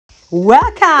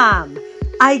Welcome!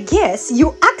 I guess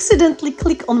you accidentally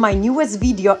clicked on my newest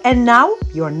video and now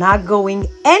you're not going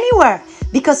anywhere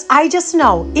because I just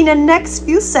know in the next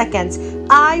few seconds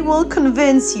I will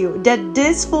convince you that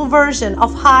this full version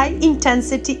of high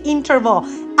intensity interval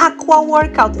aqua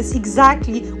workout is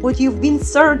exactly what you've been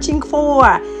searching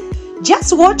for.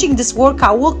 Just watching this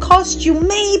workout will cost you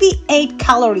maybe 8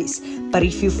 calories, but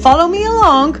if you follow me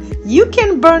along, you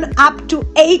can burn up to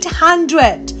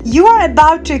 800. You are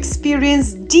about to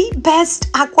experience the best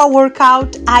aqua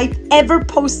workout I've ever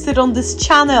posted on this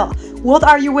channel. What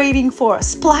are you waiting for?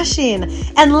 Splash in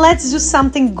and let's do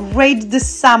something great this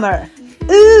summer.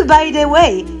 Ooh, by the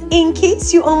way, in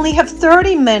case you only have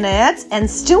 30 minutes and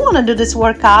still want to do this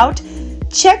workout,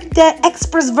 check the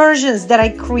express versions that I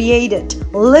created,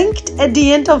 linked at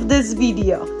the end of this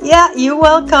video. Yeah, you're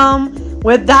welcome.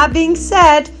 With that being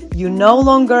said, you no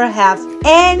longer have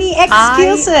any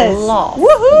excuses. I love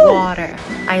water.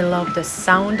 I love the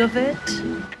sound of it.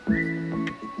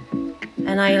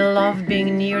 And I love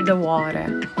being near the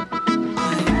water.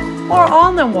 Or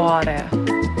on the water.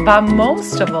 But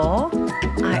most of all,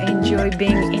 I enjoy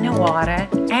being in the water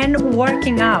and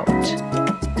working out.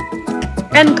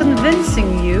 And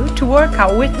convincing you to work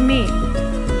out with me.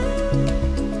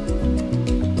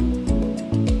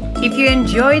 If you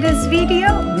enjoyed this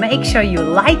video, make sure you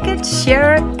like it,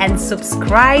 share it, and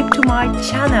subscribe to my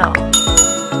channel.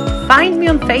 Find me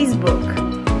on Facebook.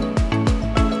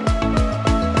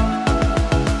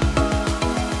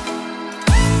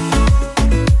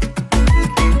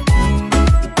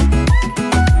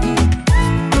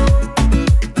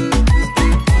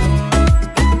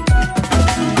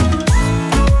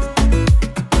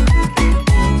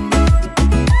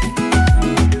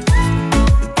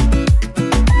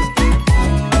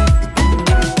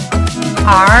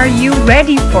 Are you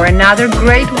ready for another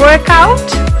great workout?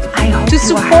 I hope to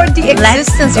support the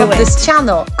existence of this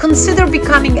channel, consider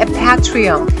becoming a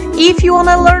Patreon. If you want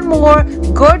to learn more,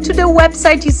 go to the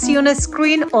website you see on the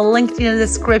screen or linked in the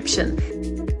description.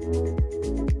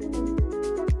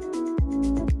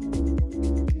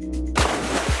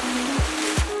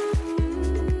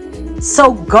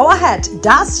 So go ahead,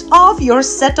 dust off your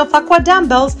set of Aqua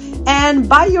Dumbbells and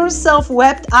buy yourself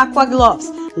webbed Aqua Gloves.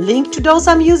 Link to those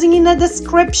I'm using in the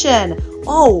description.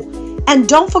 Oh, and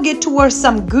don't forget to wear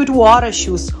some good water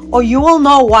shoes or you will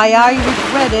know why I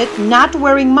regretted not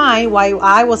wearing mine while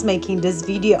I was making this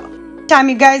video. Time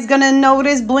you guys gonna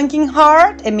notice blinking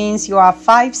heart? It means you are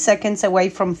 5 seconds away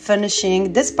from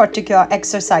finishing this particular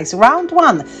exercise. Round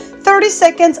 1, 30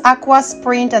 seconds aqua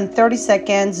sprint and 30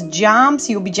 seconds jumps.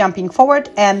 You'll be jumping forward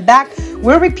and back.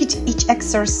 We'll repeat each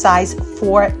exercise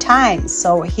 4 times.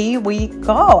 So here we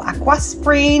go. Aqua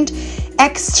sprint,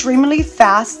 extremely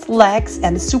fast legs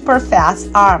and super fast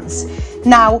arms.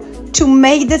 Now, to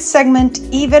make this segment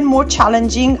even more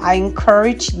challenging, I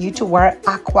encourage you to wear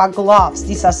Aqua Gloves.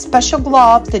 These are special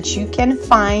gloves that you can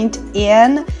find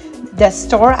in the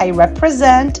store I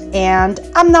represent, and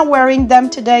I'm not wearing them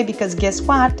today because guess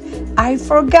what? I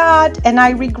forgot and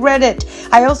I regret it.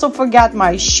 I also forgot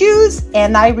my shoes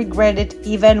and I regret it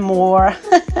even more.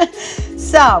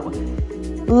 So,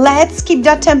 let's keep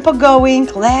that tempo going.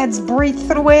 Let's breathe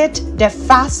through it. The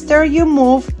faster you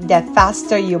move, the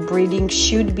faster your breathing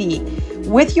should be.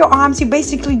 With your arms, you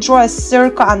basically draw a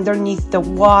circle underneath the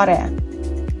water.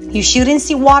 You shouldn't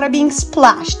see water being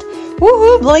splashed.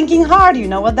 Woohoo, blinking hard, you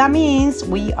know what that means.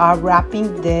 We are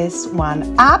wrapping this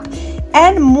one up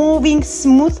and moving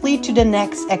smoothly to the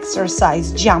next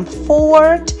exercise. Jump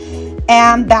forward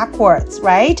and backwards,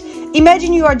 right?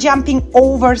 Imagine you are jumping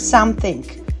over something.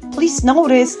 Please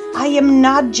notice I am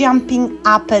not jumping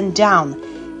up and down.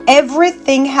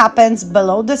 Everything happens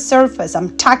below the surface.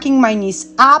 I'm tucking my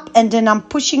knees up and then I'm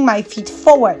pushing my feet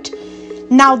forward.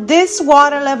 Now this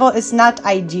water level is not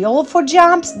ideal for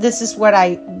jumps. This is where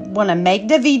I want to make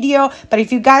the video, but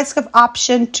if you guys have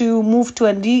option to move to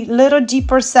a little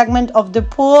deeper segment of the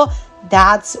pool,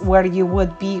 that's where you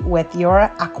would be with your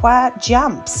aqua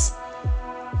jumps.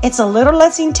 It's a little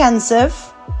less intensive,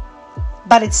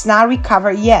 but it's not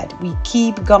recovered yet. We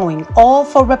keep going. All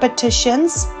 4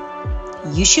 repetitions.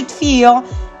 You should feel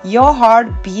your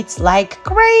heart beats like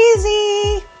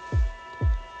crazy.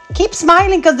 Keep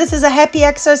smiling because this is a happy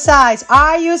exercise.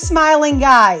 Are you smiling,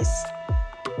 guys?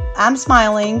 I'm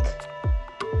smiling.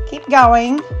 Keep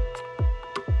going.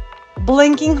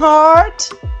 Blinking heart.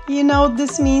 You know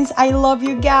this means I love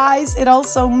you guys. It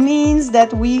also means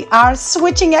that we are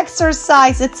switching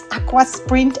exercise. It's aqua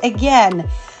sprint again.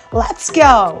 Let's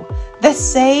go. The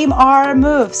same arm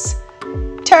moves.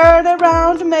 Turn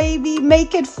around maybe.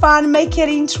 Make it fun. Make it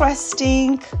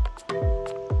interesting.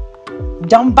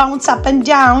 Don't bounce up and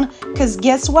down. because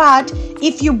guess what?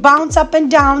 If you bounce up and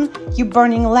down, you're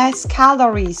burning less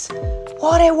calories.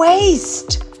 What a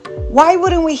waste! Why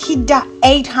wouldn't we hit the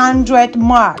 800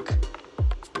 mark?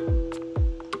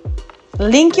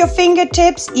 Link your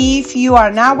fingertips if you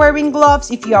are not wearing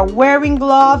gloves. If you are wearing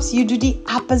gloves, you do the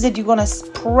opposite. You're gonna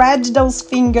spread those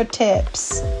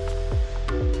fingertips.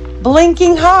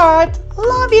 Blinking heart,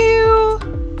 love you.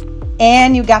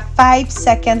 And you got 5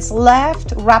 seconds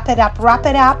left. Wrap it up, wrap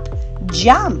it up.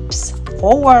 Jumps,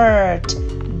 forward,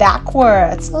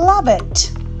 backwards, love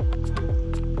it.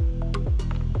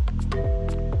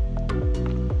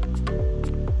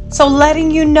 So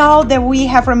letting you know that we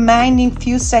have remaining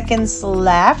few seconds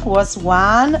left was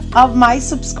one of my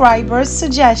subscribers'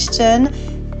 suggestion.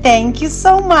 Thank you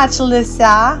so much,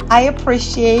 Lisa. I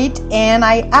appreciate and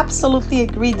I absolutely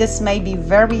agree this may be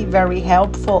very, very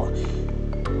helpful.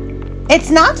 It's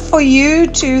not for you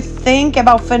to think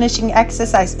about finishing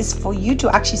exercise. It's for you to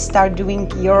actually start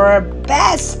doing your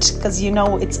best because you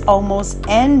know it's almost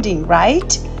ending,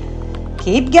 right?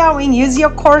 Keep going. Use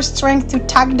your core strength to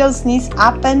tuck those knees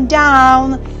up and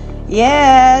down.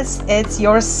 Yes, it's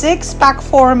your six-pack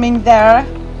forming there.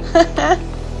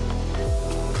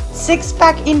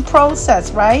 Six-pack in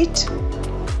process, right?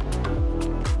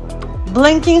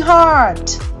 Blinking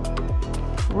heart.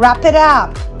 Wrap it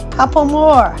up. Couple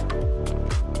more.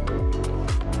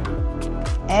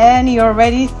 And you're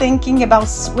already thinking about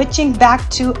switching back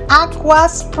to Aqua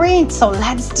Sprint. So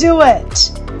let's do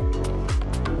it.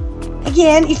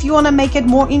 Again, if you want to make it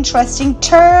more interesting,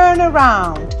 turn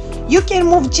around. You can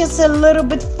move just a little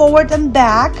bit forward and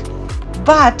back,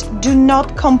 but do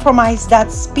not compromise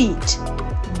that speed.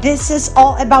 This is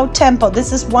all about tempo.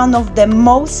 This is one of the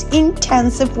most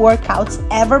intensive workouts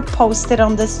ever posted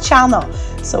on this channel.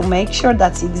 So make sure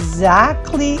that's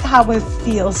exactly how it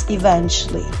feels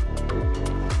eventually.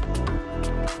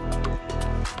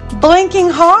 Blinking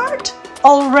heart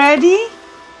already.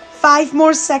 5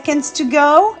 more seconds to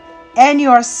go. And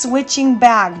you're switching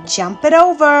back. Jump it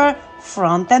over,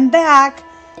 front and back.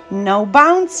 No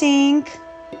bouncing.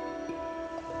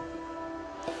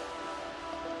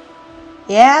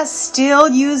 Yes, still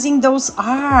using those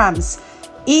arms.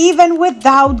 Even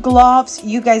without gloves,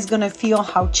 you guys gonna feel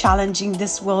how challenging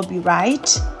this will be,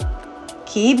 right?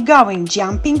 Keep going,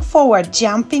 jumping forward,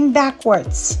 jumping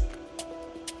backwards.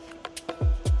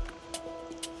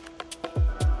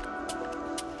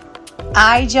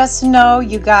 I just know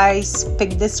you guys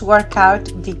picked this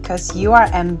workout because you are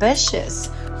ambitious.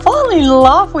 Fall in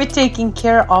love with taking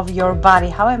care of your body.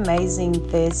 How amazing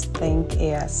this thing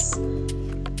is.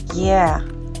 Yeah,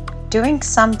 doing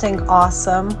something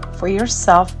awesome for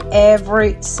yourself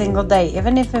every single day,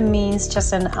 even if it means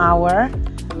just an hour,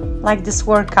 like this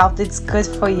workout, it's good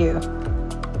for you.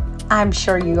 I'm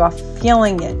sure you are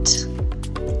feeling it.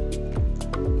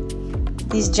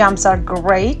 These jumps are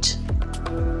great.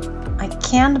 I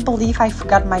can't believe I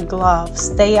forgot my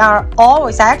gloves. They are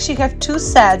always, I actually have 2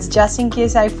 sets just in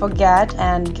case I forget,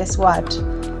 and guess what?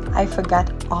 I forgot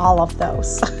all of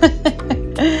those.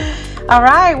 All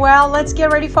right, well, let's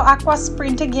get ready for Aqua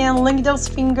Sprint again. Link those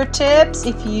fingertips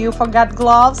if you forgot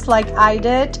gloves like I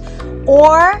did,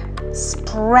 or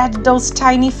spread those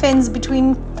tiny fins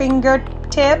between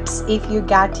fingertips if you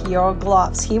got your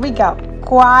gloves. Here we go,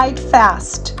 quite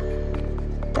fast.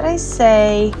 Did I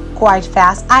say quite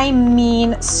fast? I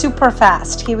mean super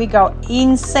fast. Here we go.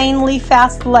 Insanely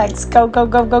fast legs. Go, go,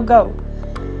 go, go, go.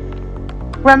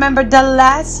 Remember, the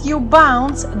less you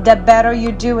bounce, the better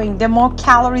you're doing, the more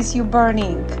calories you're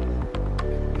burning.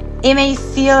 It may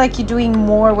feel like you're doing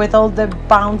more with all the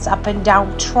bounce up and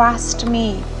down. Trust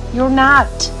me, you're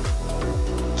not.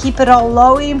 Keep it all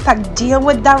low impact. Deal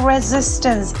with the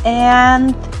resistance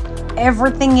and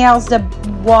everything else the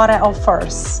water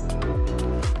offers.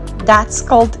 That's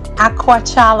called Aqua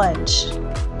Challenge.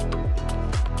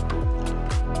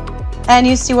 And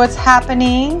you see what's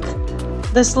happening?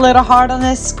 This little heart on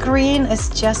the screen is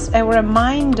just a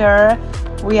reminder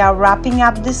we are wrapping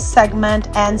up this segment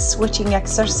and switching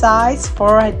exercise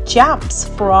for jumps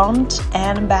front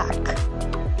and back.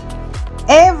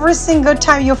 Every single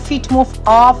time your feet move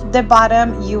off the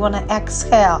bottom, you want to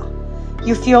exhale.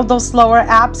 You feel those lower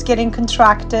abs getting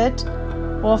contracted?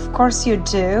 Well, of course you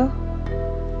do.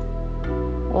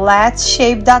 Let's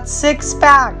shape that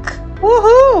six-pack.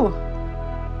 Woohoo!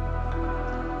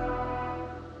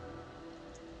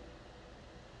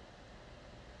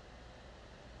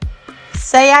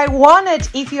 Say I want it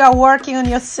if you are working on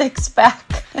your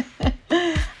six-pack.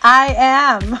 I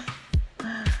am.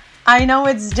 I know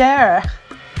it's there.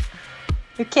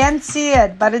 You can't see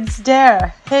it, but it's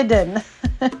there, hidden.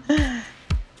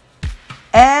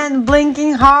 And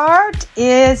blinking heart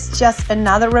is just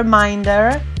another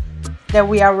reminder that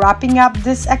we are wrapping up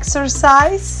this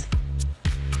exercise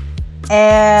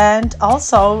and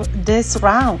also this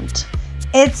round.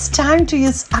 It's time to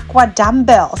use Aqua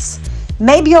Dumbbells.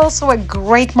 Maybe also a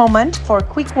great moment for a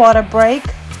quick water break.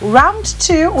 Round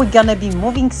 2, we're gonna be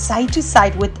moving side to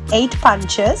side with 8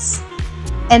 punches.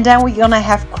 And then we're gonna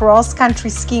have cross-country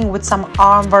skiing with some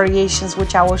arm variations,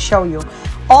 which I will show you.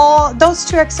 All those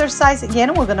 2 exercises,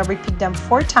 again, we're gonna repeat them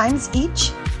 4 times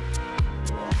each.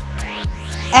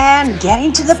 And get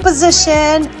into the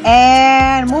position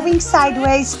and moving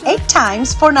sideways 8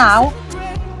 times for now.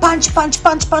 Punch, punch,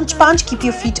 punch, punch, punch. Keep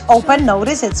your feet open.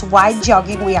 Notice it's wide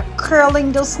jogging. We are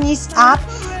curling those knees up.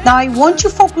 Now I want you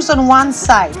to focus on one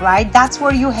side, right? That's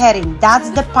where you're heading. That's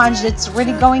the punch that's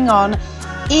really going on.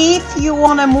 If you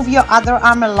want to move your other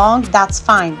arm along, that's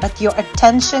fine. But your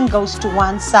attention goes to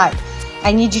one side.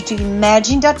 I need you to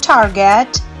imagine that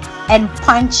target and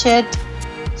punch it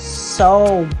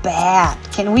so bad.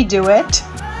 Can we do it?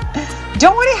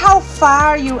 Don't worry how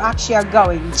far you actually are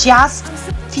going. Just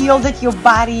feel that your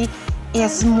body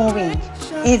is moving.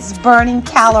 It's burning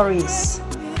calories.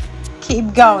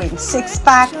 Keep going.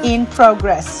 6-pack in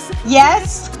progress.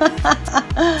 Yes?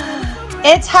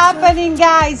 It's happening,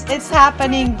 guys. It's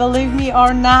happening. Believe me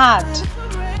or not.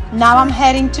 Now I'm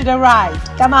heading to the right.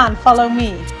 Come on, follow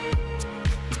me.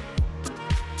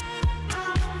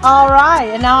 All right,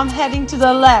 and now I'm heading to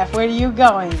the left. Where are you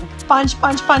going? Punch,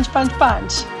 punch, punch, punch,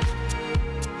 punch.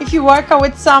 If you work out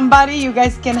with somebody, you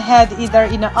guys can head either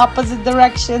in the opposite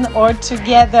direction or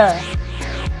together.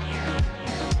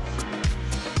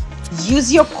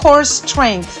 Use your core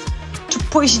strength to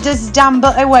push this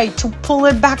dumbbell away, to pull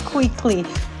it back quickly,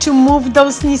 to move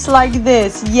those knees like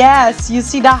this. Yes, you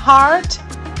see the heart?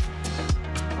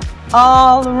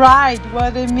 All right,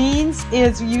 what it means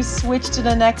is you switch to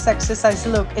the next exercise.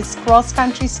 Look, it's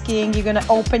cross-country skiing. You're gonna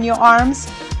open your arms,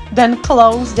 then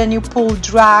close, then you pull,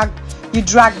 drag. You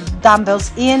drag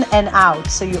dumbbells in and out.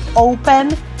 So you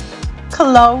open,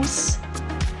 close,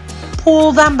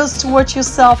 pull dumbbells towards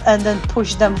yourself, and then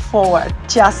push them forward,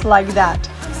 just like that.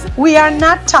 We are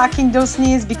not tucking those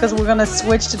knees because we're gonna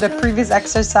switch to the previous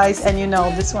exercise, and you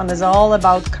know this one is all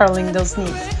about curling those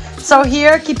knees. So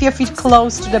here, keep your feet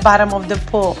close to the bottom of the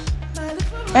pool.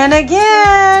 And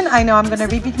again, I know I'm gonna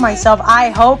repeat myself. I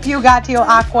hope you got your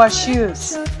Aqua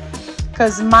shoes,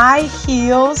 because my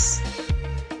heels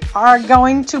are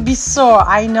going to be sore.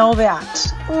 I know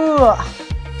that. Ugh.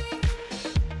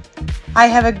 I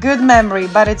have a good memory,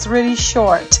 but it's really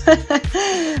short.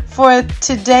 For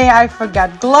today, I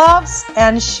forgot gloves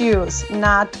and shoes.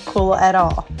 Not cool at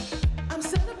all.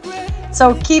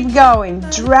 So keep going,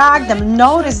 drag them.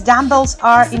 Notice dumbbells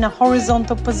are in a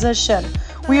horizontal position.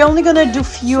 We're only gonna do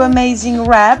few amazing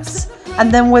reps, and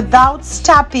then without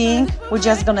stopping, we're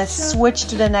just gonna switch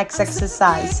to the next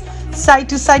exercise. Side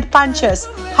to side punches.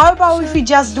 How about if we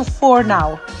just do 4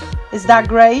 now? Is that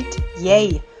great?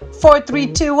 Yay. 4, 3,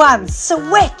 2, 1,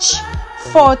 switch.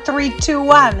 4, 3, 2,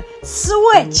 1,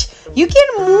 switch. You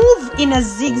can move in a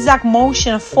zigzag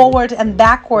motion forward and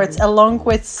backwards along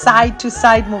with side to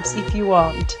side moves if you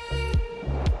want.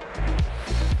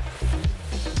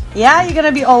 Yeah, you're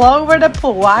gonna be all over the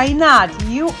pool. Why not?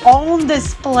 You own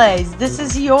this place. This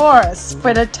is yours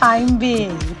for the time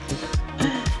being.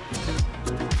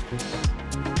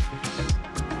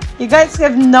 You guys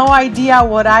have no idea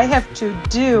what I have to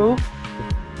do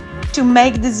to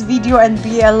make this video and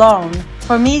be alone.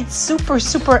 For me, it's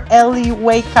super early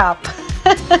wake up.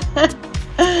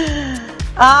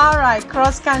 All right,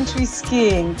 cross-country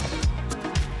skiing.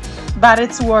 But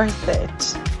it's worth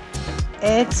it.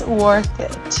 It's worth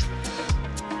it.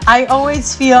 I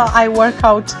always feel I work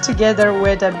out together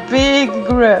with a big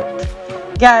group.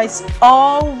 Guys,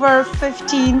 over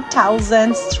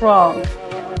 15,000 strong.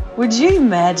 Would you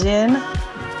imagine?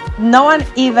 No one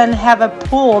even have a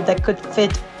pool that could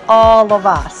fit all of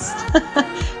us.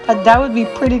 But that would be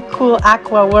pretty cool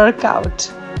aqua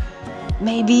workout.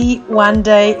 Maybe one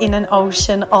day in an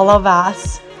ocean, all of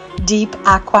us, deep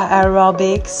aqua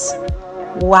aerobics.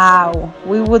 Wow,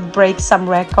 we would break some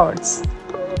records.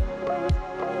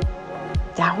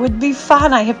 That would be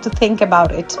fun. I have to think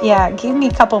about it. Yeah, give me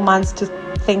a couple months to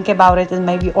think about it and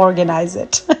maybe organize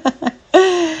it.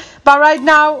 But right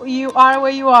now, you are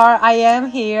where you are. I am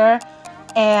here.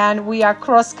 And we are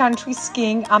cross-country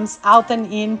skiing. Arms out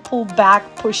and in, pull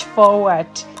back, push forward.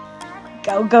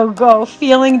 Go, go, go.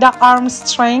 Feeling the arm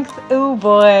strength. Oh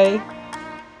boy.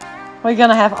 We're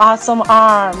gonna have awesome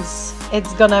arms.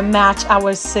 It's gonna match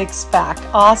our 6-pack.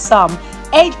 Awesome.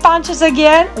 8 punches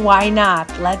again. Why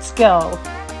not? Let's go.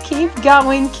 Keep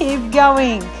going, keep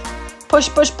going. Push,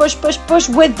 push, push, push, push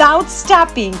without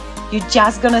stopping. You're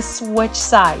just gonna switch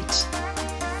side.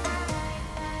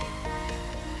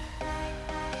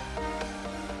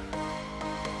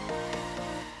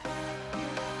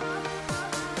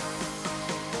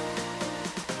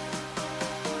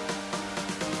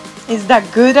 Is that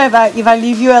good if I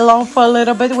leave you alone for a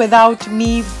little bit without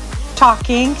me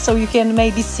talking, so you can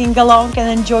maybe sing along and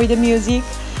enjoy the music?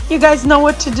 You guys know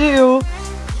what to do.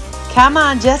 Come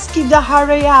on, just keep the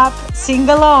hurry up, sing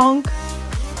along.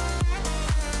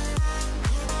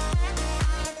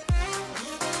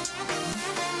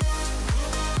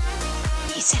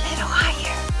 It's a little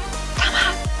higher. Come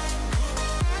on.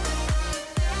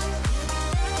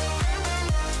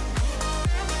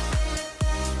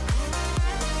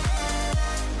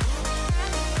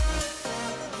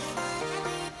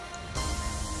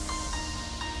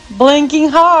 Blinking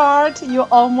hard, you're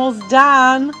almost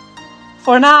done.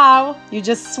 For now, you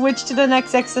just switch to the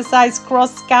next exercise,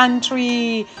 cross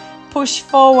country. Push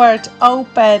forward,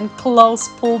 open, close,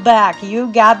 pull back. You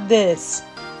got this.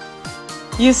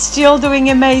 You're still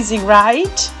doing amazing,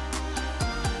 right?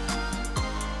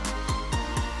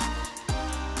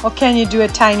 Or can you do a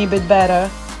tiny bit better?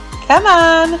 Come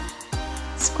on.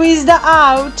 Squeeze that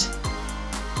out.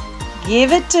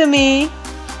 Give it to me.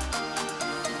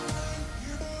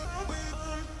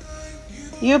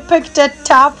 You picked a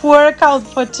tough workout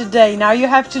for today. Now you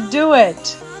have to do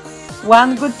it.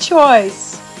 One good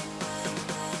choice.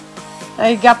 Now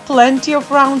you got plenty of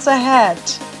rounds ahead.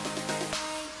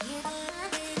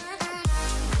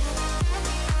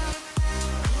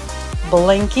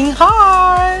 Blinking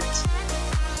hard.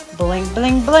 Blink,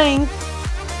 blink, blink.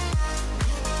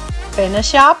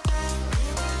 Finish up.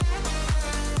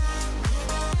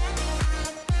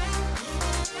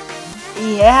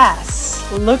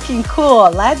 Yes, looking cool.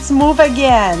 Let's move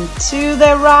again. To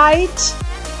the right,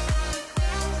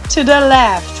 to the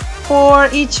left. 4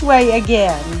 each way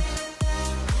again.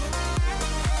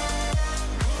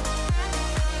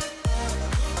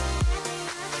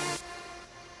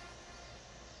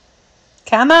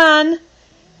 Come on.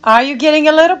 Are you getting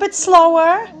a little bit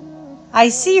slower? I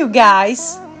see you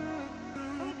guys.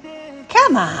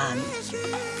 Come on.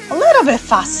 A little bit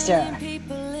faster.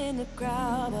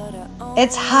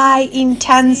 It's high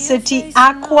intensity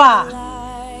aqua.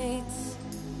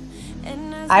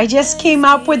 I just came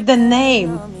up with the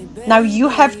name. Now you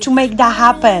have to make that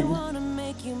happen.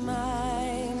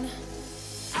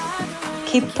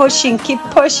 Keep pushing, keep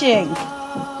pushing.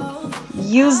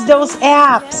 Use those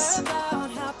abs.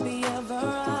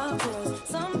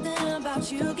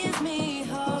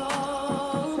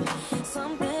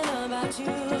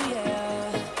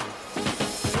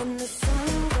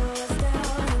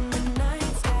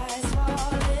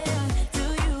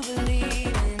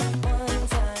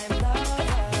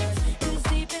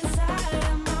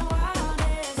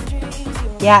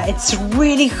 Yeah, it's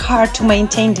really hard to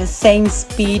maintain the same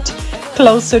speed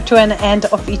closer to an end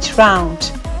of each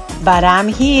round. But I'm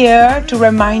here to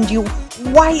remind you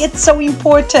why it's so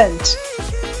important.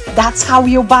 That's how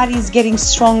your body is getting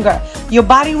stronger. Your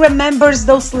body remembers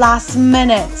those last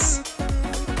minutes.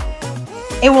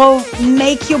 It will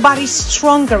make your body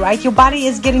stronger, right? Your body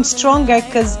is getting stronger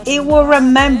because it will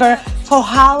remember for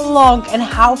how long and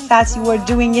how fast you were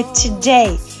doing it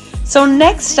today. So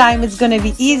next time it's going to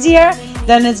be easier,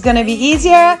 then it's going to be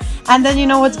easier, and then you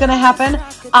know what's going to happen?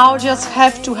 I'll just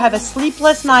have to have a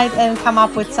sleepless night and come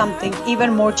up with something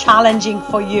even more challenging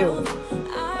for you.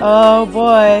 Oh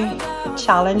boy,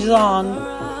 challenge on.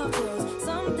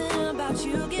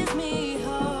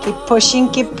 Keep pushing,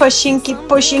 keep pushing, keep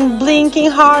pushing. Blinking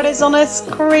hard is on a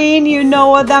screen. You know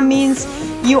what that means.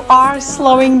 You are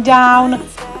slowing down.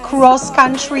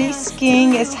 Cross-country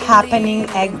skiing is happening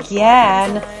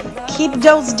again. Keep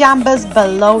those dumbbells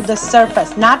below the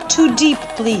surface. Not too deep,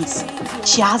 please.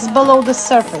 Just below the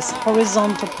surface.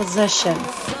 Horizontal position.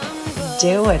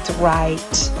 Do it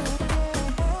right.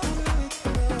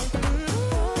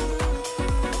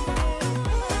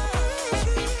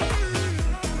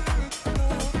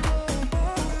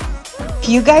 If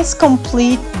you guys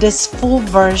complete this full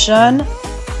version,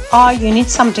 you need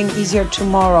something easier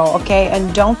tomorrow, okay?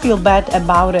 And don't feel bad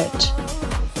about it.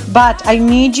 But I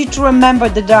need you to remember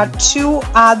that there are 2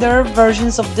 other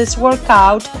versions of this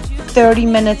workout, 30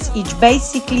 minutes each.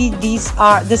 Basically, this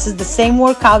is the same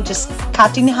workout, just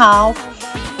cut in half.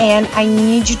 And I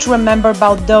need you to remember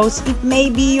about those. If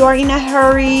maybe you're in a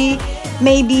hurry,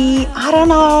 maybe, I don't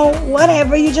know,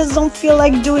 whatever, you just don't feel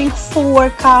like doing full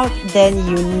workout, then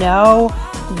you know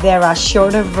there are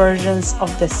shorter versions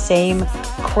of the same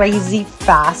crazy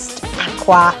fast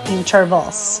aqua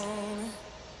intervals.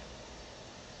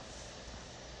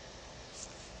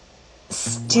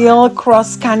 still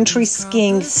cross-country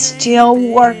skiing, still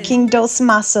working those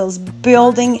muscles,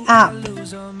 building up.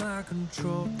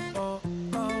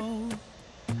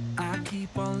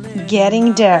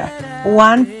 Getting there,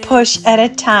 one push at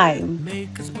a time.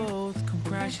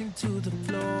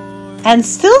 And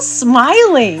still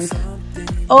smiling.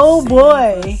 Oh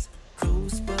boy.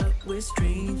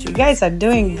 You guys are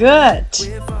doing good.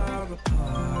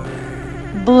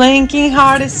 Blinking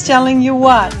heart is telling you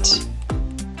what?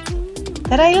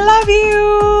 That I love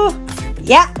you.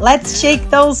 Yeah, let's shake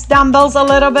those dumbbells a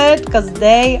little bit because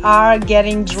they are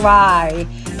getting dry.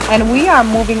 And we are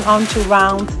moving on to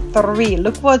round 3.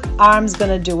 Look what arms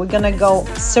gonna do. We're gonna go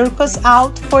circles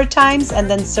out 4 times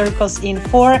and then circles in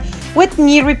 4 with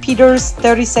knee repeaters,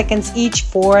 30 seconds each,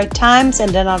 4 times,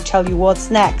 and then I'll tell you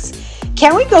what's next.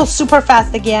 Can we go super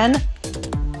fast again?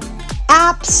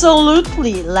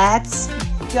 Absolutely. Let's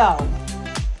go.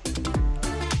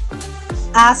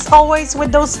 As always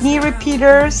with those knee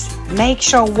repeaters, make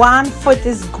sure one foot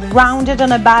is grounded on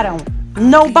the bottom.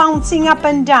 No bouncing up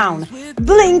and down.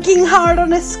 Blinking hard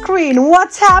on the screen.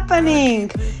 What's happening?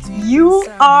 You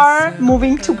are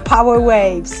moving to power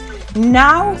waves.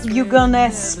 Now you're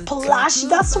gonna splash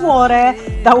the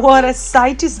water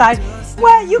side to side.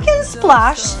 Well, you can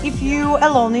splash if you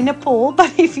alone in a pool,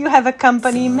 but if you have a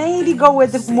company, maybe go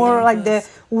with the more like the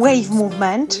wave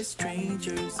movement.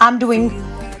 I'm doing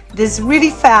this really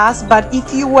fast, but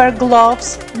if you wear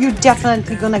gloves, you're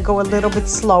definitely gonna go a little bit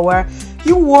slower.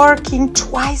 You're working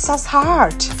twice as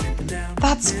hard.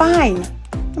 That's fine.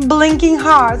 Blinking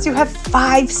hard, you have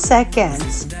 5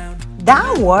 seconds.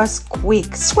 That was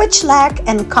quick. Switch leg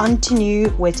and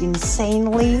continue with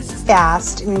insanely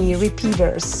fast knee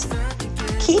repeaters.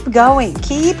 Keep going,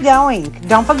 keep going.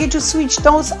 Don't forget to switch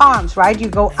those arms, right? You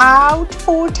go out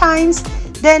 4 times,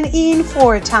 then in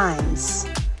 4 times.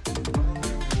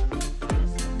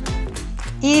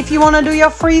 If you want to do your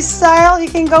freestyle, you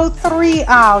can go 3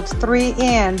 out, 3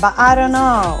 in, but I don't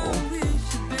know.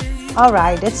 All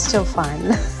right, it's still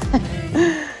fun.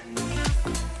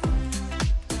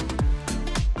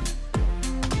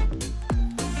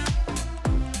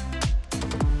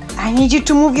 I need you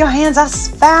to move your hands as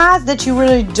fast that you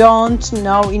really don't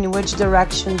know in which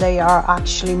direction they are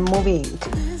actually moving.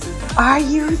 Are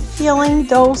you feeling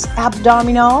those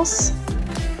abdominals?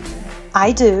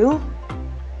 I do.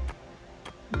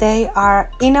 They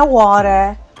are in the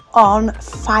water on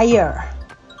fire.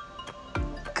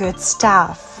 Good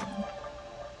stuff.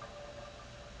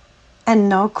 And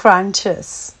no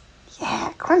crunches.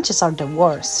 Yeah, crunches are the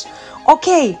worst.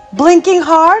 Okay, blinking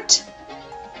heart.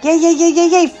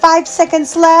 Yay. 5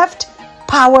 seconds left.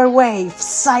 Power wave,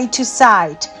 side to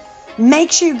side.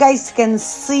 Make sure you guys can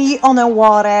see on the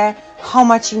water how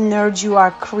much energy you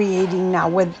are creating now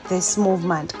with this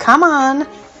movement. Come on.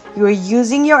 You're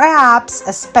using your abs,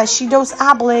 especially those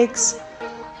obliques.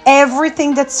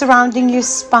 Everything that's surrounding your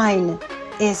spine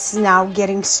is now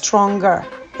getting stronger.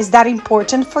 Is that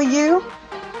important for you?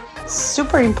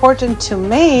 Super important to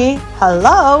me.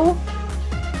 Hello.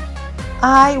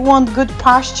 I want good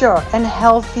posture and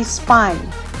healthy spine.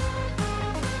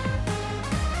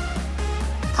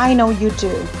 I know you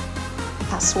do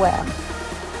as well.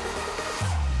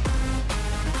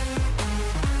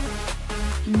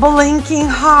 Blinking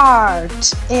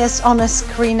heart is on the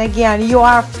screen again. You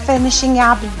are finishing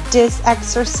up this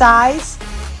exercise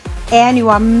and you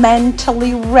are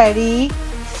mentally ready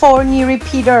for knee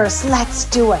repeaters. Let's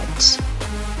do it.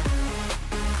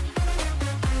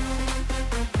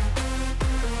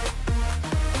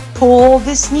 Pull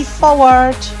this knee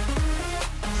forward,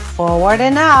 forward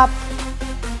and up.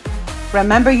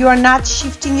 Remember, you are not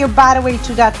shifting your body weight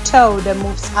to that toe that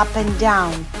moves up and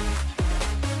down.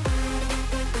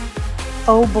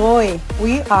 Oh boy,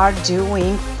 we are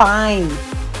doing fine.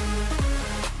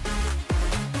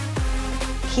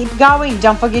 Keep going.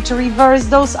 Don't forget to reverse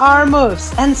those arm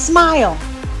moves and smile.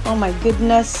 Oh my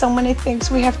goodness, so many things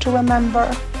we have to remember.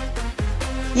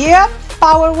 Yep,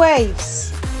 power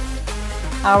waves.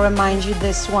 I'll remind you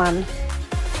this one.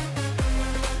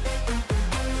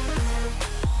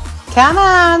 Come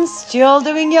on, still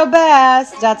doing your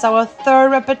best. That's our 3rd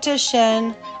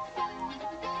repetition.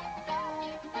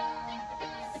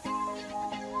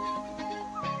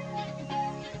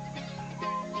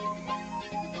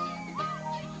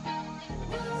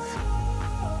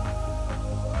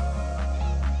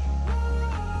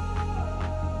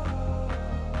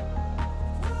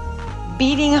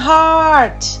 Beating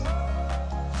hard.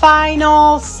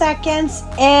 Final seconds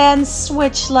and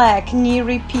switch leg. Knee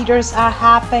repeaters are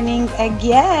happening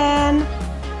again.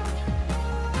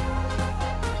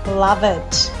 Love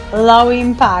it. Low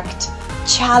impact,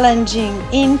 challenging,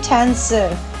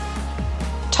 intensive.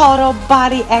 total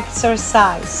body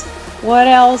exercise. What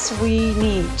else we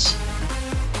need?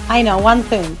 I know one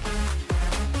thing.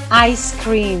 Ice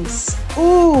creams.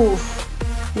 Ooh,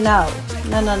 no.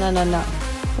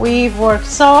 We've worked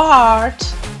so hard.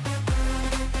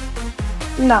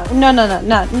 No,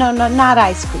 not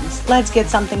ice creams. Let's get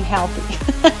something healthy.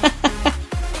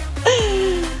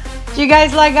 Do you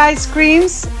guys like ice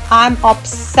creams? I'm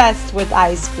obsessed with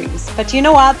ice creams. But you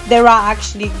know what? There are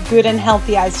actually good and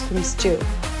healthy ice creams too.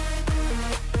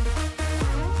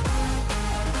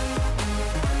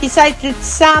 Besides, it's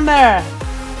summer.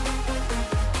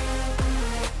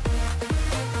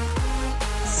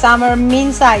 Summer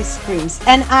means ice creams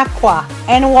and aqua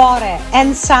and water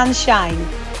and sunshine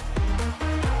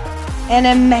and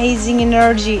amazing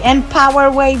energy and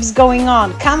power waves going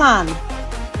on. Come on.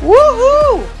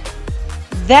 Woohoo!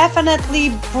 Definitely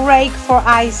break for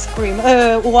ice cream.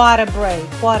 Water break.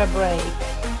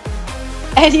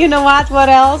 And you know what? What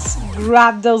else?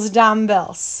 Grab those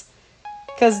dumbbells.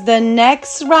 Because the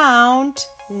next round,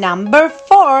 number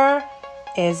 4,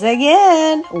 is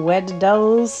again with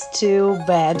those two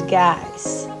bad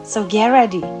guys. So get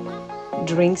ready.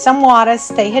 Drink some water.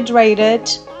 Stay hydrated.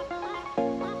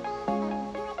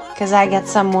 Because I got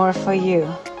some more for you.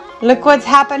 Look what's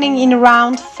happening in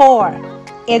round 4.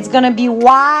 It's going to be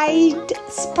wide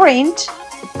sprint.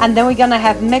 And then we're going to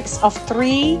have mix of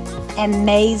 3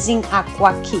 amazing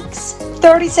aqua kicks.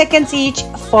 30 seconds each,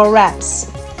 4 reps.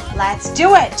 Let's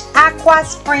do it. Aqua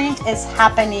sprint is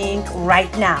happening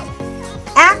right now.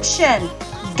 Action.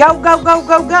 Go.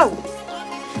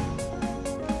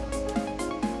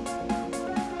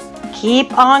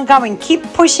 Keep on going. Keep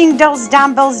pushing those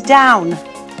dumbbells down.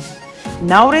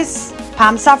 Notice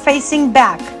palms are facing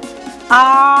back.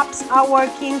 Abs are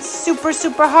working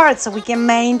super hard so we can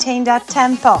maintain that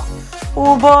tempo.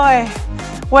 Oh boy.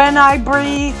 When I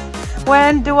breathe,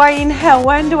 when do I inhale?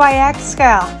 When do I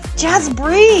exhale? Just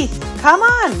breathe. Come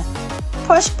on.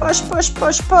 Push.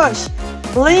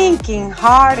 Blinking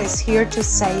heart is here to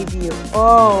save you.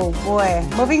 Oh boy.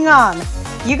 Moving on.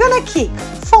 You're gonna kick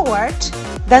forward,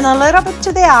 then a little bit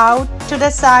to the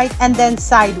side, and then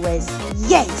sideways.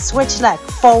 Yay! Switch leg.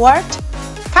 Forward,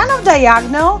 kind of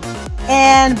diagonal,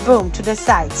 and boom, to the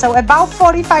side. So about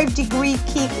 45-degree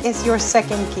kick is your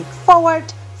second kick.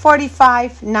 Forward,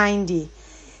 45, 90.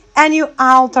 And you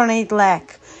alternate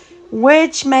leg,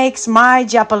 which makes my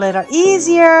job a little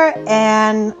easier,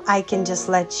 and I can just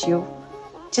let you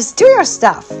just do your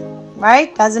stuff,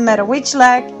 right? Doesn't matter which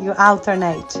leg, you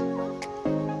alternate.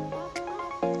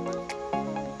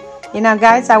 You know,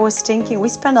 guys, I was thinking we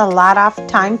spend a lot of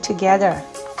time together,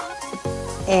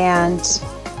 and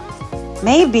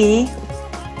maybe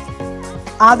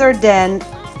other than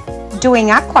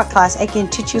doing aqua class, I can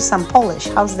teach you some Polish.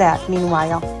 How's that?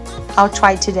 Meanwhile, I'll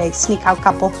try today, sneak out a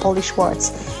couple of Polish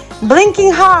words.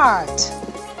 Blinking heart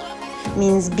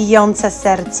means bijące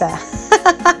serce.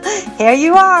 Here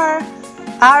you are.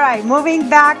 All right, moving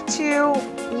back to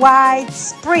wide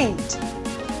sprint.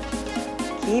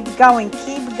 Keep going.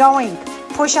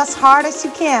 Push as hard as you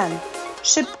can.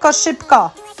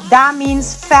 Szybko. That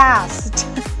means fast.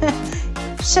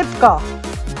 Szybko.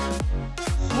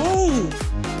 Hey,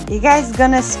 you guys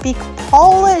gonna speak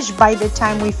Polish by the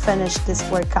time we finish this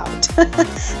workout.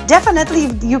 Definitely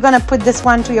you're gonna put this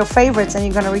one to your favorites and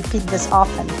you're gonna repeat this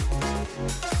often.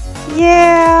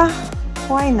 Yeah,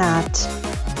 why not?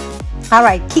 All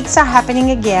right, kicks are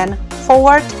happening again.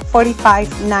 Forward,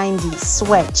 45, 90,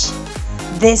 switch.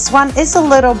 This one is a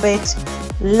little bit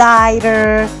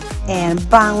lighter and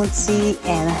bouncy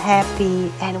and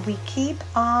happy, and we keep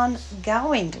on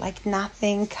going like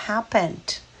nothing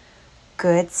happened.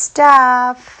 Good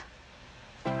stuff.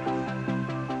 A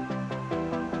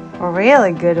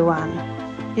really good one.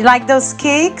 You like those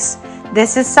kicks?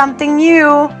 This is something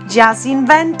new, just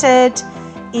invented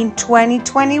in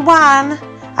 2021.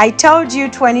 I told you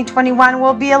 2021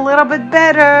 will be a little bit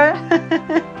better.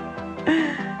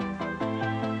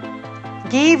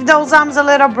 Give those arms a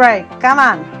little break. Come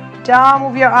on. Don't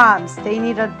move your arms. They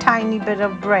need a tiny bit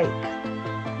of break.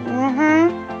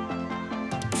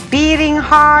 Beating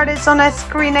heart is on a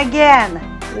screen again.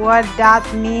 What that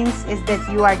means is that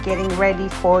you are getting ready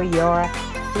for your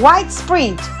wide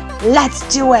sprint. Let's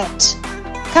do it.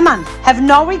 Come on. Have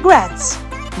no regrets.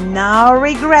 No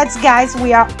regrets, guys.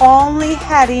 We are only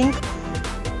heading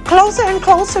closer and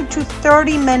closer to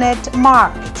 30-minute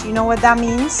mark. Do you know what that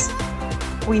means?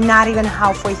 We're not even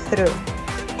halfway through,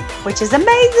 which is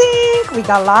amazing. We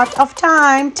got a lot of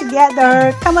time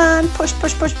together. Come on, push.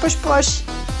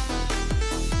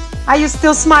 Are you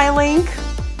still smiling?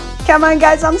 Come on,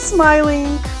 guys, I'm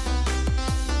smiling.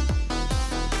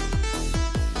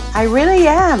 I really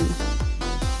am.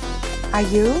 Are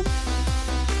you?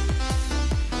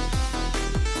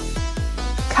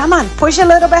 Come on, push a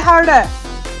little bit harder.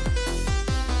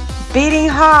 Beating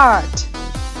hard.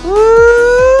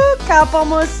 Woo! Couple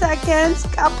more seconds,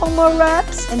 couple more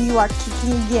reps, and you are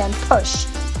kicking again. Push,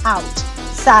 out,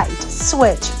 side,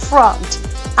 switch, front,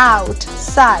 out,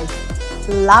 side.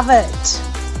 Love it.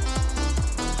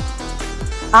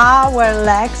 Our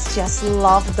legs just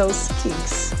love those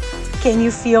kicks. Can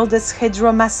you feel this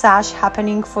hydro massage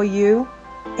happening for you?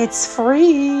 It's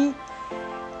free.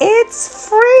 It's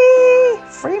free.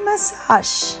 Free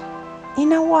massage in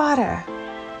the water.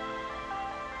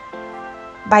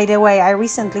 By the way, I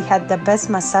recently had the best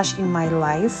massage in my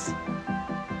life.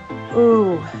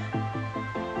 Ooh.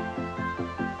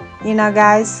 You know,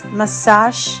 guys,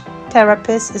 massage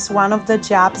therapist is one of the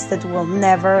jobs that will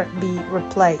never be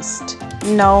replaced.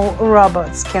 No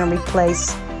robots can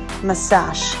replace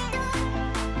massage.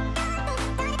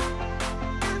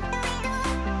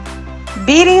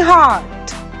 Beating heart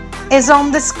is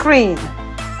on the screen.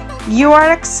 You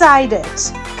are excited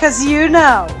because you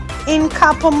know in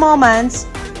couple moments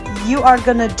you are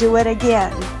gonna do it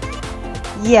again.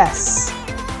 Yes,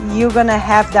 you're gonna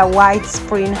have that wide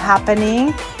sprint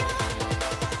happening,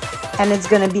 and it's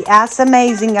gonna be as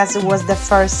amazing as it was the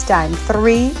first time.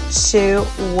 3, 2,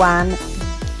 1,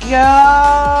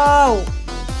 go!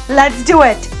 Let's do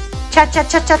it! Cha cha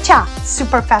cha cha cha!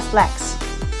 Super fast legs.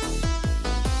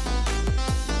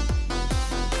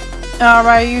 All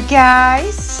right, you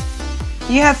guys,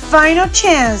 you have final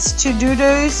chance to do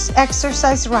this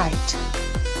exercise right.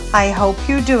 I hope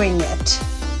you're doing it.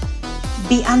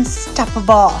 Be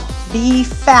unstoppable. Be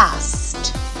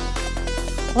fast.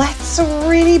 Let's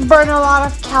really burn a lot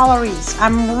of calories.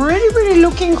 I'm really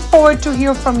looking forward to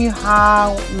hear from you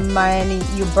how many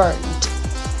you burned.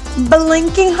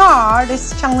 Blinking Heart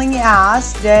is telling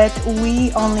us that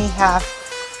we only have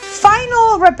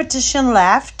final repetition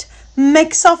left.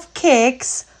 Mix of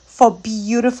kicks for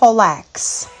beautiful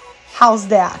legs. How's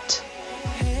that?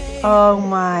 Oh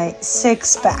my,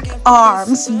 6-pack,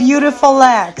 arms, beautiful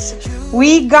legs.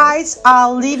 We guys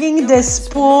are leaving this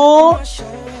pool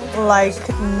like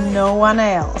no one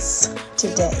else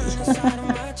today.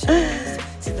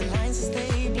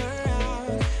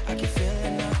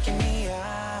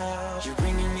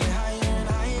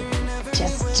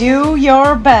 Just do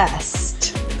your best.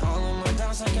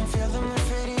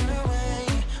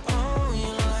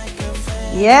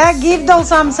 Yeah, give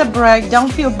those arms a break.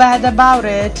 Don't feel bad about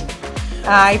it.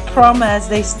 I promise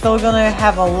they're still gonna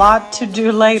have a lot to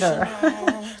do later.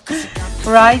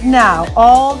 Right now,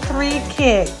 all 3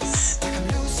 kicks.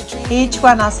 Each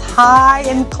one as high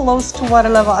and close to water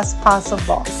level as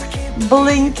possible.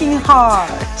 Blinking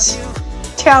Heart,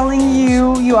 telling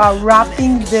you you are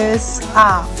wrapping this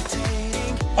up.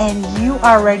 And you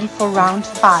are ready for round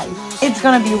 5. It's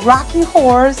gonna be rocking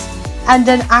horse and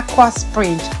then aqua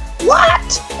sprint.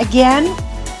 What? Again?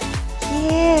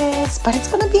 Yes, but it's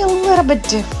gonna be a little bit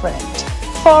different.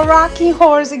 For rocking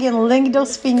horse, again, link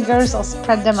those fingers or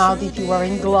spread them out if you're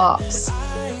wearing gloves.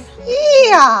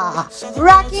 Yeah!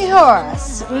 Rocking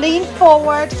horse. Lean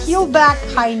forward, heel back,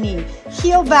 high knee.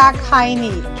 Heel back, high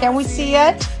knee. Can we see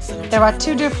it? There are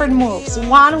 2 different moves.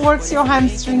 One works your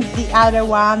hamstrings, the other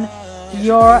one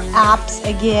your abs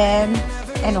again,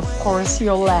 and of course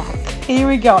your leg. Here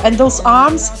we go. And those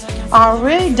arms are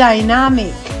really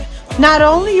dynamic. Not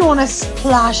only you want to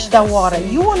splash the water,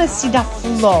 you want to see the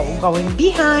flow going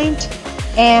behind,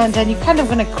 and then you're kind of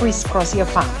going to crisscross your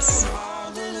palms.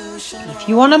 If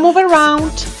you want to move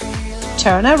around,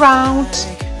 turn around,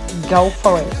 go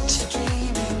for it.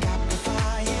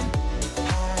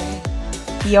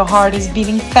 Your heart is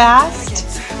beating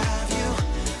fast.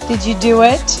 Did you do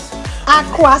it?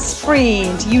 Aqua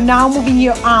sprint. You now moving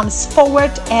your arms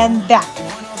forward and back.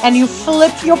 And you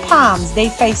flip your palms. They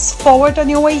face forward on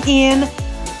your way in,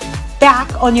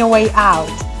 back on your way out.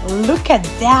 Look at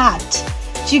that.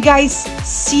 Do you guys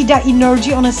see the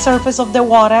energy on the surface of the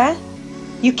water?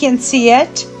 You can see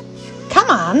it. Come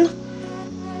on.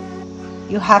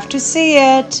 You have to see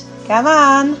it. Come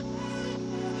on.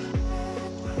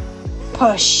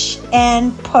 Push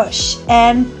and push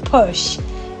and push.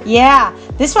 Yeah,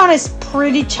 this one is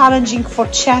pretty challenging for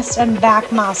chest and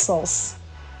back muscles.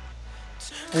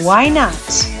 Why not?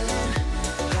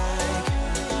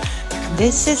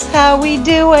 This is how we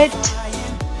do it.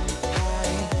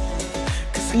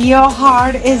 Your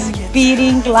heart is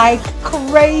beating like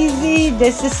crazy.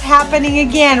 This is happening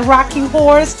again. Rocking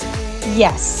horse.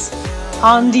 Yes,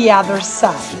 on the other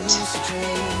side.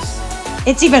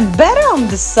 It's even better on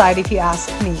this side if you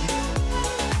ask me.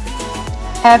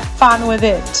 Have fun with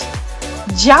it.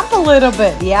 Jump a little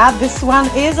bit. Yeah, this one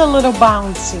is a little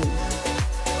bouncy.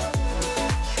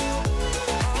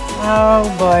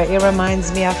 Oh boy, it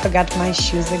reminds me I forgot my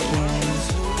shoes again.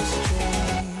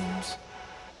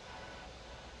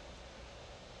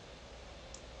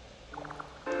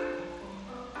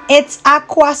 It's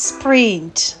Aqua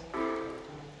Sprint.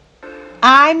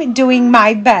 I'm doing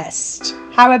my best.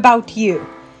 How about you?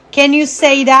 Can you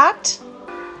say that?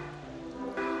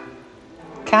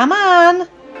 Come on.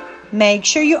 Make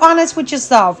sure you're honest with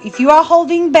yourself. If you are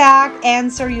holding back,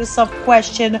 answer yourself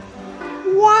question,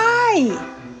 why?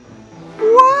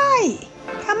 Why?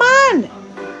 Come on.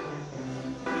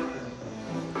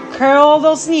 Curl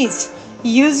those knees.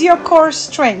 Use your core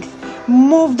strength.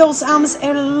 Move those arms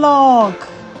along,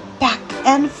 back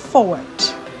and forward.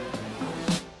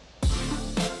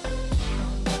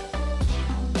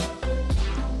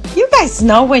 You guys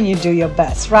know when you do your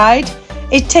best, right?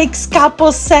 It takes a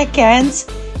couple seconds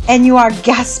and you are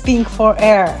gasping for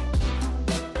air.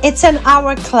 It's an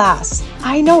hour class.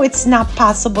 I know it's not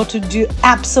possible to do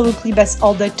absolutely best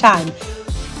all the time.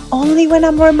 Only when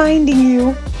I'm reminding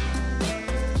you.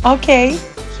 Okay,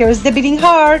 here's the beating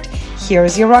heart.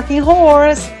 Here's your rocking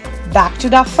horse. Back to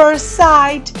the first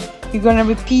side. You're gonna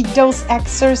repeat those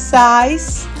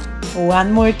exercises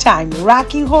one more time.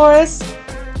 Rocking horse,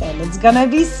 then it's gonna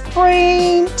be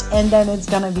sprint, and then it's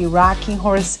gonna be rocking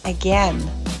horse again.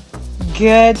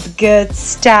 Good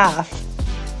stuff.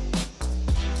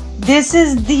 This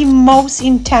is the most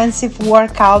intensive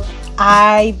workout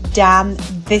I've done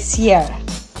this year.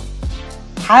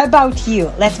 How about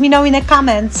you? Let me know in the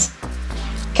comments,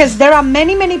 because there are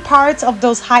many parts of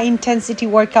those high intensity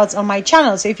workouts on my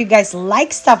channel. So if you guys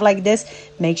like stuff like this,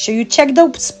 make sure you check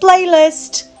those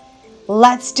playlists.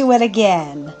 Let's do it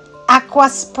again. Aqua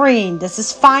Sprint. This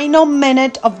is final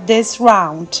minute of this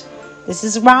round. This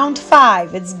is round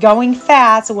 5. It's going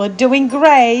fast. We're doing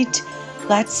great.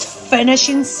 Let's finish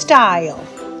in style.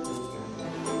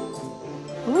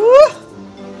 Woo!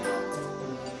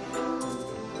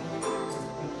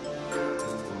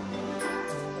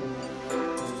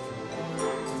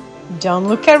 Don't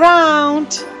look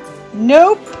around.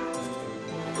 Nope.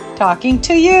 Talking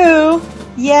to you.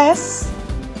 Yes.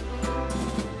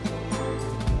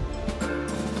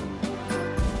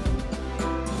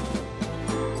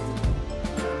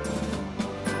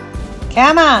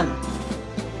 Come on.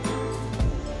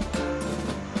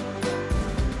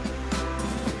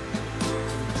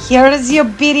 Here is your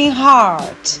beating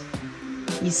heart.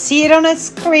 You see it on a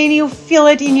screen, you feel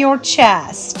it in your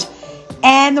chest.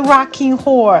 And rocking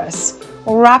horse,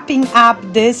 wrapping up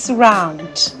this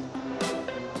round.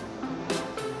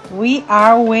 We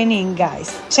are winning,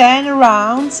 guys. 10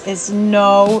 rounds is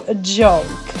no joke.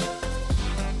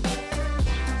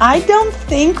 I don't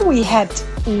think we had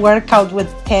workout with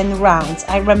 10 rounds.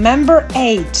 I remember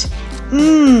 8.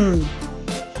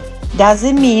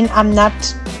 Doesn't mean I'm not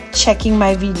checking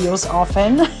my videos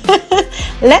often.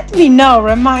 Let me know,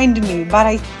 remind me. But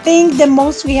I think the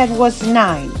most we had was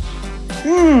 9.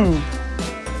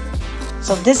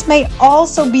 So this may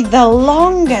also be the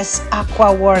longest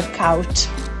Aqua workout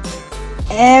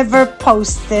ever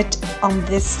posted on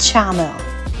this channel.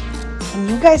 And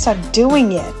you guys are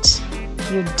doing it.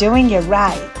 You're doing it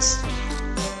right.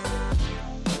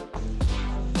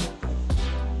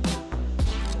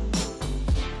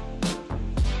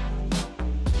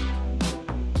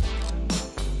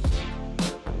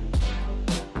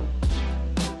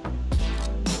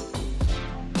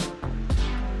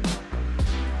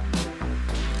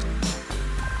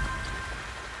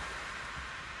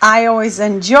 I always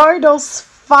enjoy those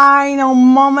final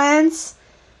moments.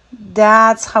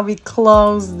 That's how we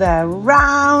close the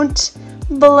round.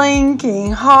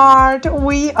 Blinking hard.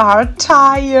 We are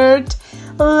tired.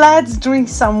 Let's drink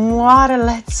some water.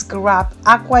 Let's grab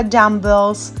Aqua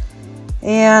Dumbbells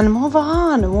and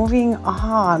moving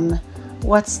on.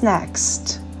 What's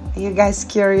next? Are you guys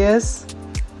curious?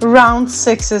 Round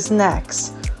 6 is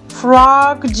next.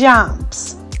 Frog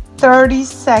jumps. 30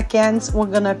 seconds. We're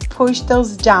gonna push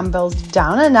those dumbbells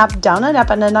down and up,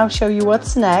 and then I'll show you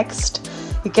what's next.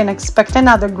 You can expect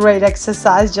another great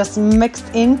exercise just mixed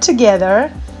in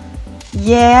together.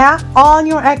 Yeah, on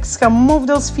your exhale, move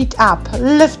those feet up,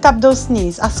 lift up those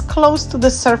knees as close to the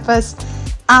surface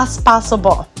as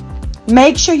possible.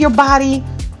 Make sure your body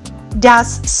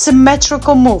does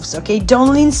symmetrical moves, okay?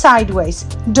 Don't lean sideways,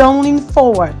 don't lean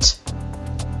forward.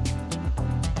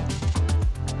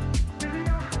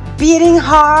 Beating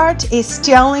heart is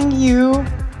telling you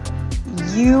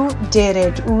you did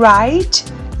it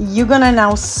right. You're gonna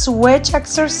now switch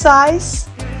exercise,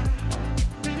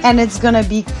 and it's gonna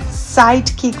be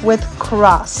side kick with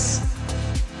cross.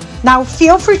 Now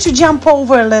feel free to jump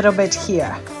over a little bit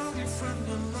here.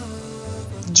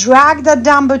 Drag the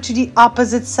dumbbell to the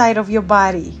opposite side of your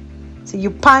body. So you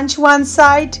punch one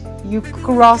side, you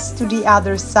cross to the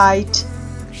other side,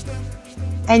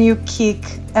 and you kick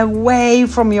away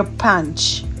from your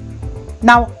punch.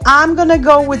 Now I'm gonna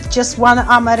go with just one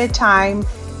arm at a time.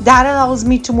 That allows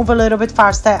me to move a little bit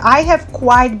faster. I have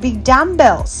quite big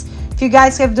dumbbells. If you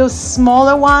guys have those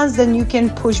smaller ones, then you can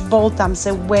push both arms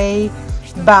away,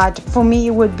 but for me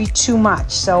it would be too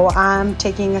much, so I'm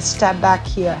taking a step back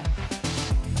here.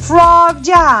 Frog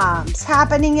jumps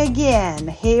happening again.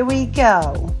 Here we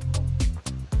go.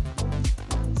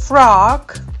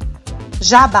 Frog,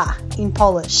 żaba in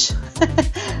Polish.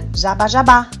 Żaba,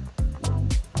 żaba.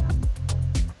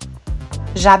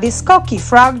 Żabie skoki,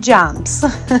 frog jumps.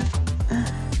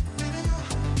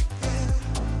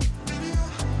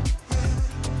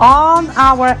 On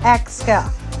our exhale,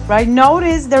 right?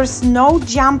 Notice there's no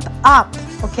jump up,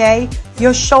 okay?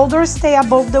 Your shoulders stay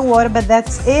above the water, but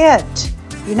that's it.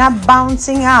 You're not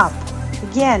bouncing up.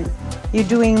 Again, you're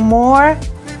doing more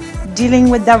dealing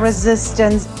with the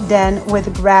resistance than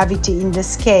with gravity in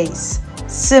this case.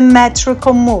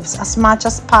 Symmetrical moves as much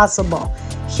as possible.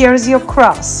 Here's your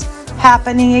cross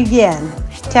happening again.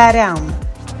 Ta-dam,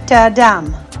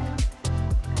 ta-dam.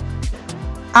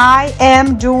 I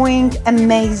am doing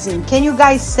amazing. Can you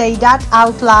guys say that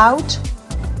out loud?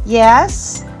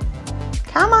 Yes?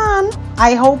 Come on.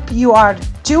 I hope you are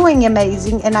doing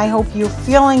amazing and I hope you're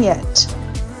feeling it.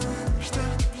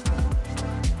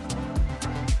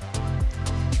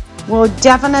 We're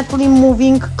definitely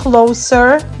moving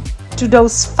closer to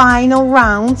those final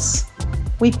rounds.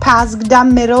 We passed the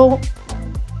middle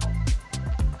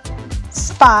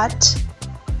spot.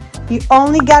 You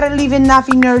only gotta leave enough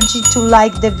energy to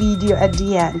like the video at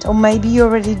the end, or maybe you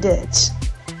already did.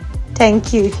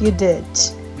 Thank you if you did.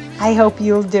 I hope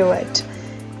you'll do it.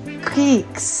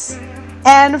 Kicks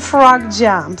and frog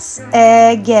jumps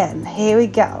again. Here we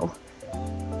go.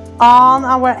 On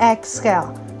our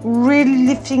exhale, really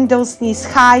lifting those knees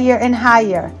higher and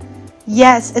higher.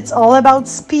 Yes, it's all about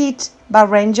speed, but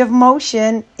range of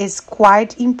motion is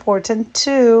quite important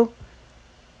too.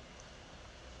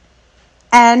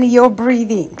 And your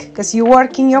breathing, because you're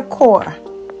working your core.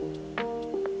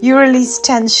 You release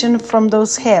tension from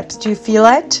those hips. Do you feel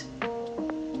it?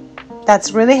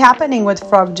 That's really happening with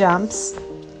frog jumps.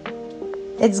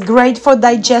 It's great for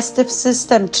digestive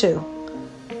system too.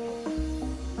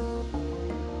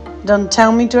 Don't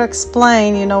tell me to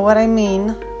explain, you know what I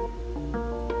mean.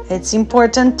 It's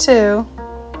important too.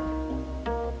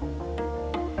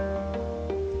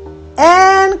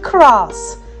 And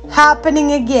cross.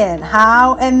 Happening again.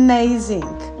 How amazing.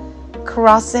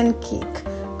 Cross and kick.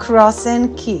 Cross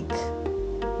and kick.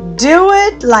 Do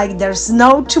it like there's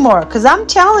no tomorrow. Because I'm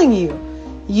telling you,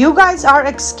 you guys are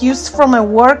excused from a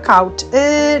workout.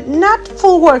 Not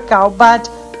full workout, but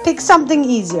pick something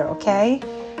easier, okay?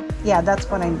 Yeah, that's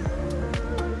what I mean.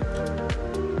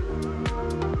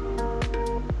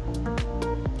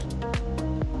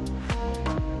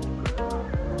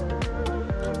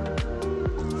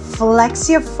 Flex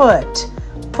your foot,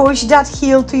 push that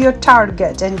heel to your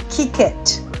target and kick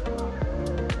it.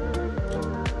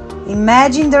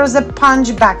 Imagine there's a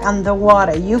punch back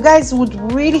underwater. You guys would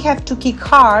really have to kick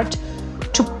hard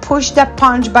to push that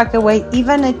punch back away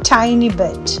even a tiny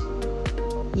bit.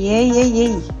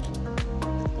 Yeah.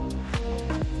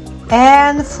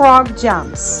 And frog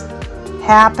jumps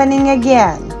happening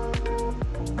again.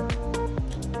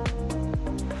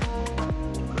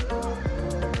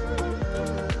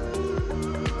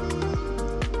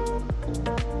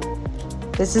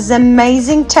 This is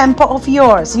amazing tempo of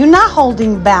yours. You're not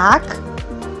holding back.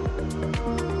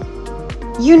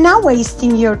 You're not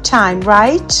wasting your time,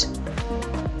 right?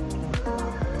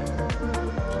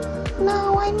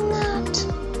 No, I'm not.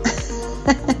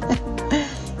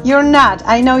 You're not.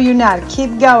 I know you're not.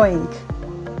 Keep going.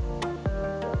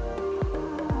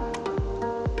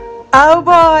 Oh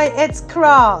boy, it's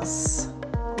cross.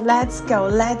 Let's go,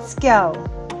 let's go.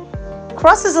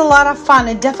 Cross is a lot of fun.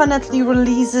 It definitely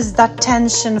releases that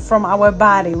tension from our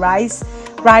body, right?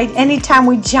 Anytime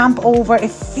we jump over,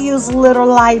 it feels a little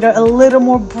lighter, a little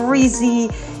more breezy.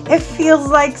 It feels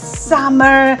like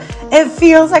summer. It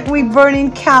feels like we're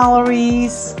burning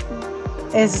calories.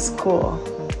 It's cool.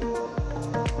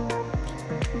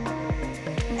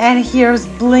 And here's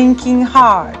blinking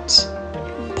heart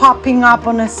popping up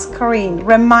on a screen,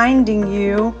 reminding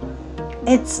you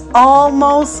it's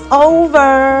almost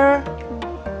over.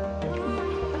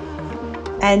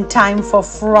 And time for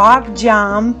frog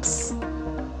jumps.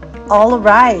 All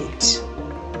right.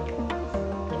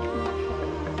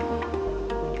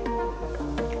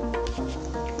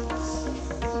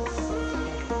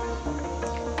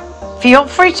 Feel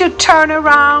free to turn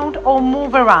around or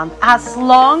move around as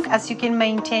long as you can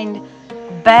maintain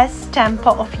best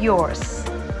tempo of yours.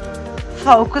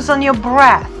 Focus on your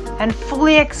breath and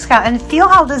fully exhale and feel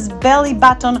how this belly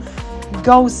button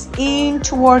goes in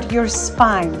toward your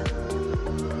spine.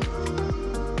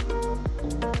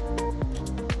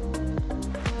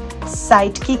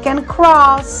 Side kick and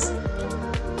cross.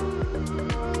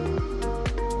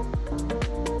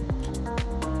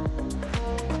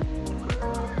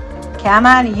 Come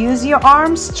on, use your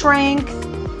arm strength.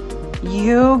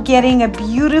 You getting a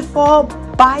beautiful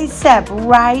bicep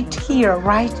right here,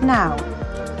 right now.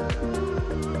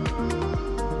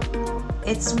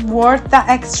 It's worth the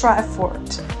extra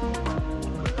effort.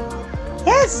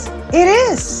 Yes, it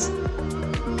is.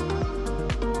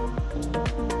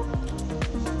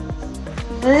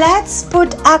 Let's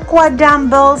put Aqua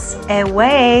Dumbbells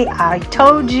away. I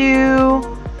told you.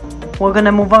 We're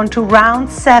gonna move on to round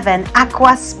 7,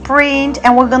 Aqua Sprint,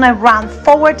 and we're gonna run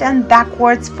forward and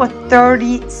backwards for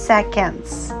 30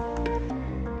 seconds.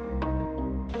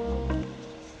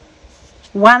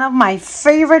 One of my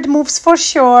favorite moves for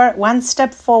sure. One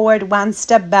step forward, one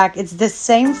step back. It's the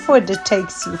same foot that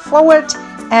takes you forward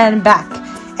and back.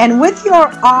 And with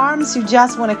your arms, you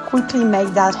just want to quickly make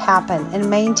that happen and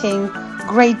maintain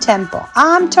great tempo.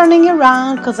 I'm turning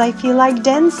around because I feel like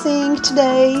dancing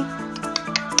today.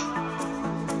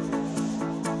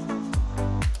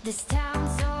 This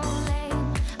town's so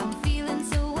lame, I'm feeling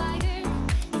so wired.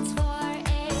 It's 4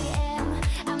 a.m.,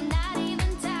 I'm not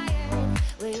even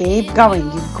tired. Keep going.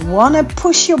 You want to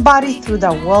push your body through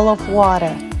the wall of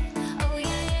water.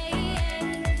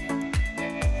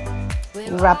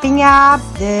 Wrapping up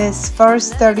this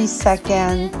first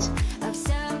 30-second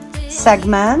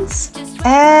segments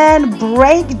and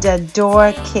break the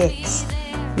door kicks.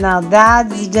 Now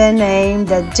that's the name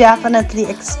that definitely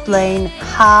explains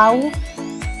how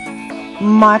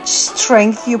much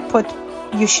strength you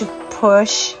should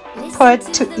put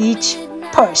to each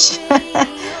push.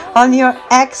 On your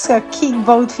exhale, kick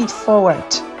both feet forward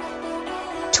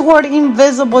toward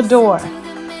invisible door.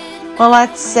 Well,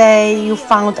 let's say you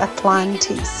found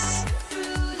Atlantis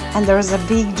and there's a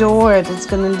big door that's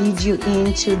gonna lead you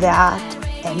into that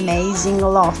amazing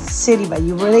lost city, but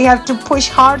you really have to push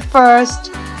hard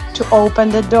first to open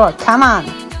the door. Come on,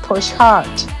 push hard.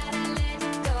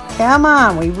 Come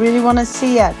on, we really want to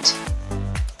see it.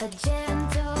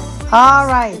 All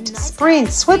right,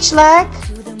 sprint, switch leg.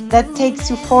 That takes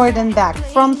you forward and back.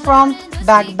 Front,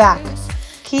 back, back.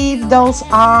 Keep those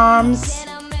arms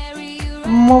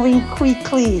moving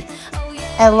quickly,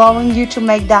 allowing you to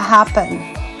make that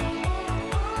happen.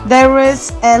 There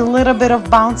is a little bit of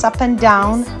bounce up and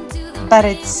down, but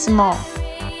it's small.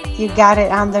 You got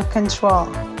it under control.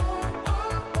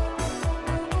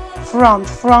 Front,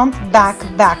 back,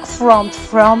 back. Front,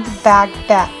 back,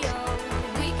 back.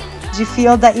 Do you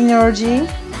feel the energy?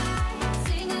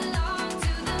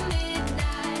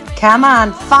 Come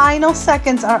on, final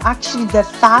seconds are actually the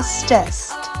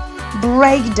fastest.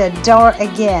 Break the door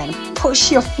again.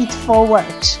 Push your feet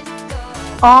forward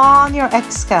on your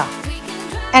exhale.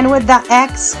 And with the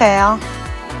exhale,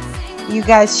 you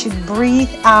guys should breathe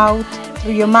out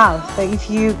through your mouth. So if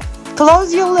you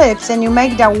close your lips and you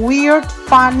make that weird,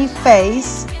 funny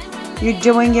face, you're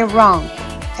doing it wrong.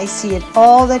 I see it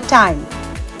all the time.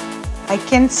 I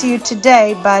can't see you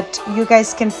today, but you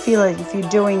guys can feel it if you're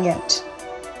doing it.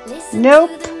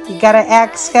 Nope, you gotta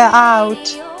exhale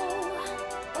out.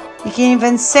 You can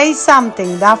even say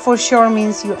something. That for sure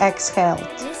means you exhaled.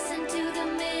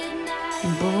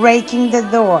 Breaking the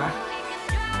door.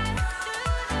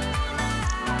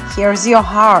 Here's your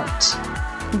heart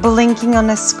blinking on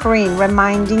a screen,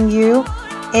 reminding you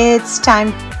it's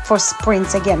time for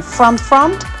sprints again. Front,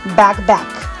 back, back.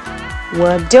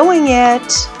 We're doing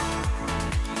it.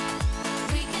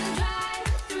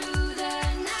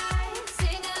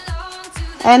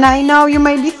 And I know you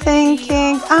may be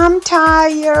thinking, I'm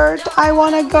tired, I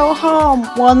want to go home.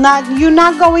 Well, you're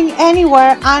not going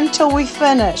anywhere until we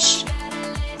finish.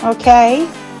 Okay?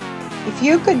 If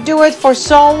you could do it for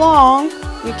so long,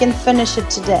 you can finish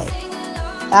it today.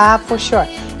 For sure.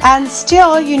 And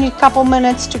still, you need a couple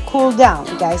minutes to cool down,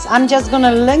 guys. I'm just going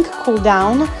to link cool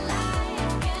down.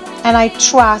 And I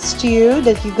trust you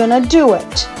that you're going to do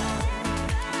it.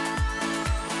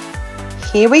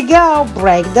 Here we go.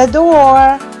 Break the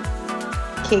door.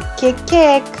 Kick, kick,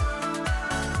 kick.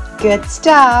 Good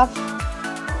stuff.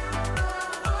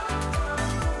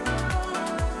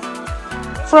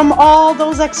 From all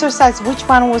those exercises, which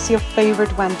one was your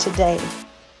favorite one today?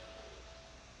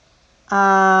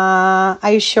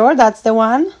 Are you sure that's the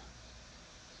one?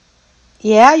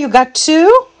 Yeah, you got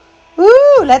 2?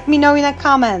 Ooh, let me know in the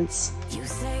comments.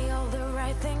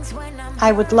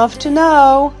 I would love to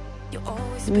know.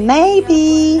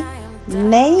 Maybe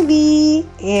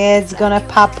it's gonna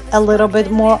pop a little bit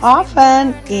more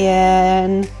often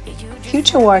in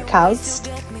future workouts.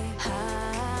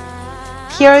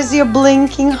 Here's your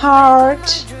blinking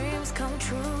heart.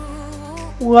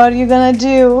 What are you gonna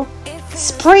do?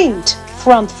 Sprint,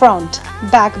 front,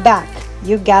 back.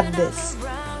 You got this.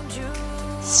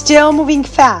 Still moving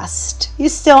fast. You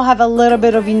still have a little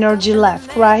bit of energy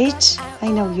left, right? I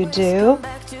know you do.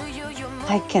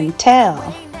 I can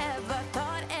tell.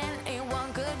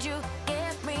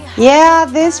 Yeah,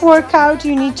 this workout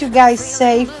you need to guys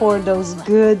save for those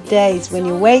good days when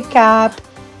you wake up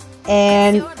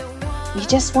and you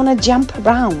just want to jump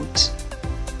around.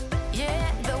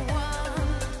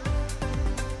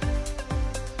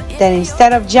 Then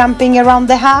instead of jumping around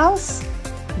the house,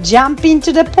 jump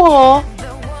into the pool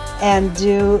and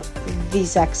do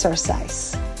this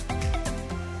exercise.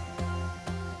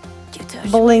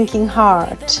 Blinking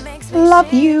heart.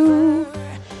 Love you.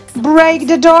 Break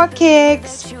the door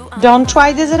kicks. Don't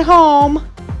try this at home.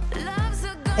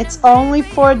 It's only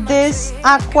for this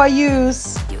aqua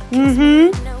use.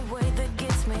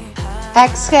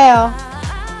 Exhale.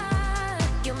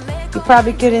 You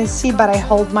probably couldn't see, but I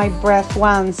hold my breath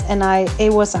once and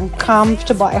it was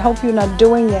uncomfortable. I hope you're not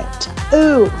doing it.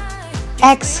 Ooh.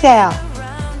 Exhale.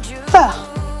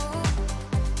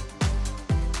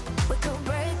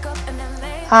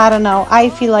 I don't know. I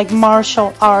feel like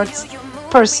martial arts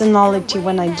personality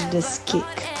when I do this kick.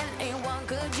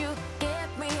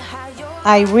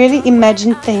 I really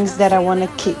imagine things that I want to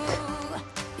kick.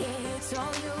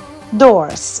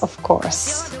 Doors, of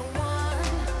course.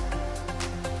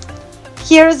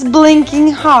 Here's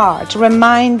blinking heart,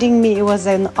 reminding me it was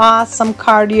an awesome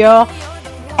cardio.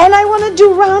 And I want to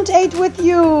do round 8 with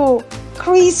you.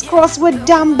 Crisscross with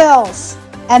dumbbells.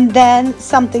 And then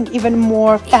something even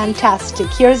more fantastic.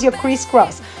 Here's your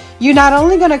crisscross. You're not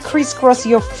only going to crisscross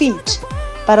your feet,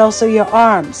 but also your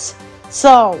arms.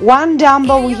 So one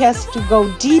dumbbell we have to go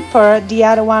deeper, the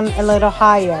other one a little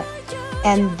higher.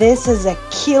 And this is a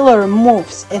killer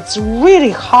move. It's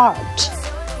really hard.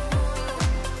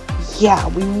 Yeah,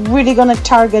 we're really gonna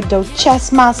target those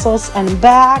chest muscles and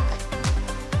back.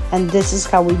 And this is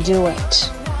how we do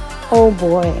it. Oh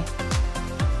boy.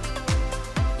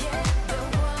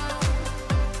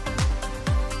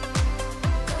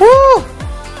 Woo!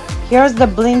 Here's the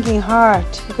blinking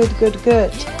heart.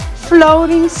 Good.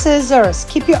 Floating scissors.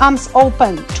 Keep your arms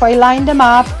open. Try line them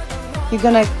up. You're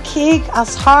gonna kick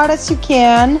as hard as you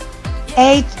can.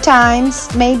 8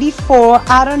 times, maybe 4,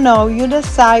 I don't know, you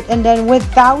decide. And then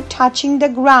without touching the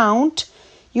ground,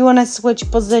 you want to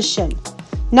switch position.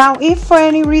 Now, if for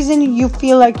any reason you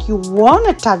feel like you want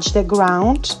to touch the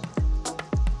ground,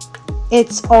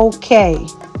 it's okay.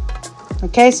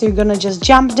 Okay, so you're going to just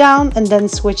jump down and then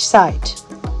switch side.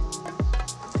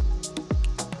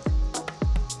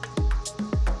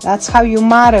 That's how you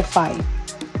modify.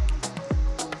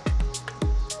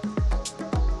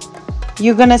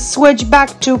 You're gonna switch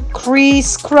back to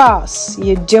crisscross.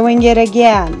 You're doing it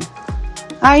again.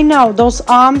 I know those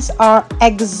arms are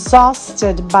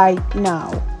exhausted by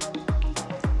now.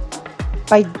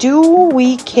 But do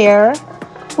we care?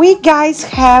 We guys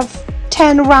have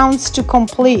 10 rounds to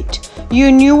complete.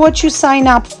 You knew what you signed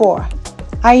up for.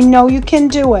 I know you can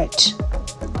do it.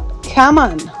 Come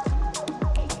on.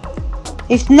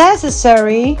 If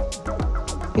necessary,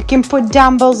 you can put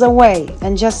dumbbells away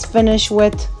and just finish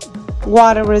with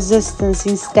water resistance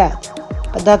instead.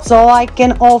 But that's all I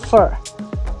can offer.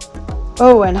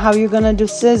 Oh, and how you gonna do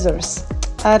scissors?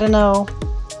 I don't know.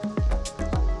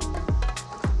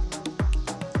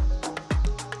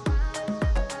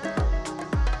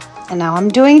 And now I'm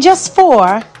doing just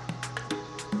 4.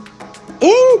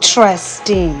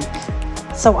 Interesting.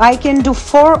 So I can do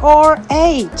 4 or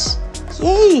 8.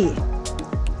 Yay.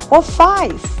 Or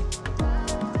 5.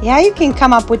 Yeah, you can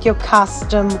come up with your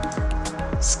custom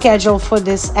schedule for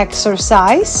this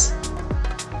exercise.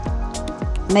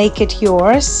 Make it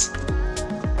yours.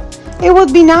 It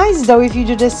would be nice though if you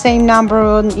do the same number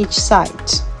on each side.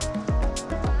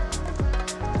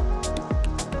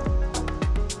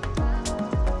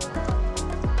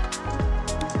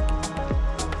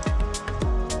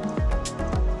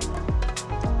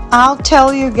 I'll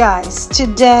tell you guys,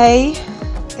 today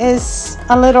is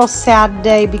a little sad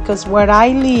day because where I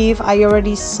live, I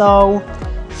already saw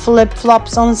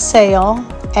flip-flops on sale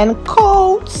and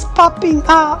coats popping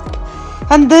up,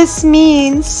 and this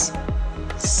means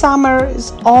summer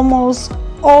is almost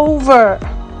over.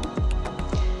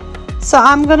 So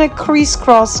I'm gonna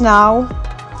crisscross now.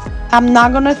 I'm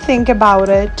not gonna think about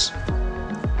it.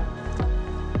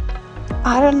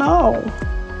 I don't know.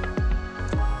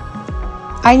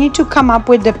 I need to come up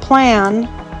with the plan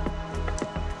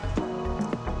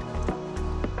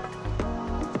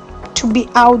to be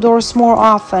outdoors more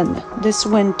often this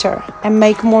winter and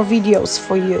make more videos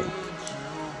for you.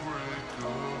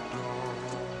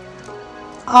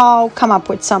 I'll come up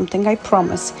with something, I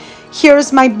promise.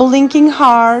 Here's my blinking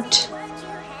heart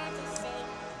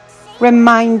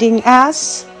reminding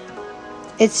us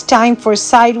it's time for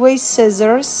sideways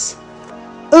scissors.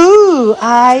 Ooh,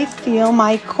 I feel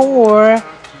my core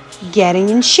getting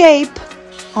in shape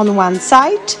on one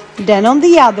side, then on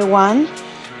the other one.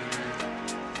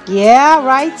 Yeah,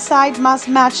 right side must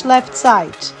match left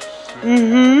side.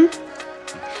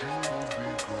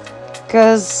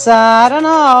 Because I don't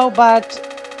know, but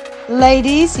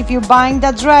ladies, if you're buying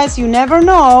that dress, you never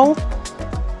know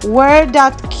where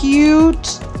that cute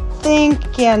thing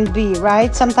can be,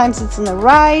 right? Sometimes it's on the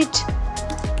right,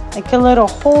 like a little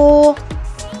hole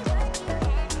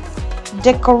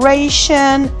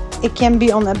decoration. It can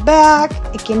be on the back,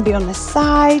 it can be on the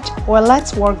side. Well,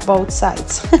 let's work both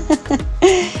sides.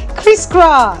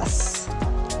 Crisscross.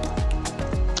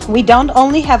 We don't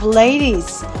only have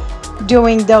ladies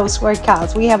doing those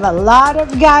workouts, we have a lot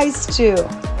of guys too.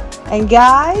 And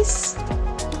guys,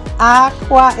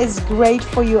 Aqua is great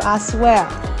for you as well.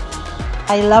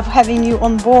 I love having you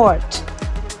on board.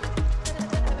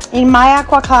 In my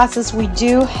Aqua classes, we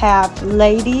do have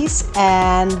ladies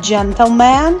and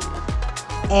gentlemen,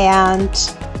 and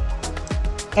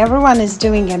everyone is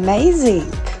doing amazing.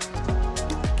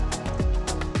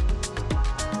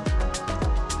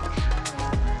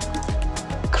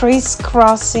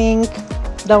 Crisscrossing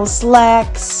those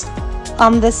legs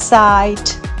on the side,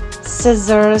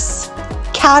 scissors,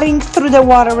 cutting through the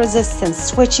water resistance,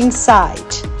 switching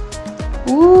side.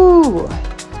 Ooh.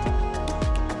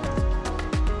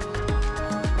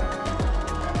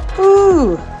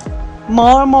 Ooh.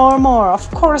 More,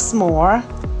 of course more.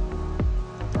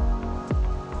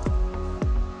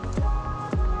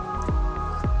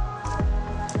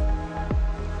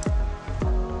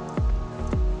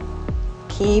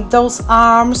 Keep those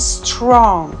arms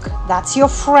strong. That's your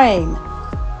frame.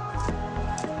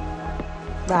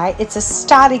 Right? It's a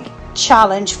static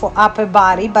challenge for upper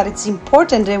body, but it's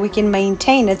important that we can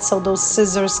maintain it so those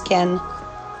scissors can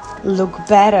look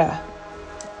better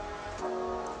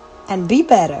and be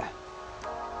better.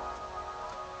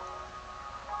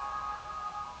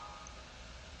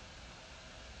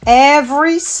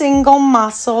 Every single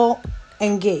muscle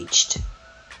engaged.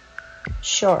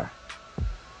 Sure.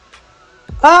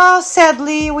 Oh,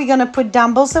 sadly, we're gonna put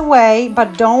dumbbells away,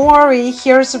 but don't worry.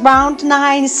 Here's round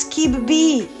 9, skip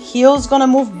B. Heels gonna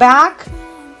move back,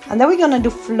 and then we're gonna do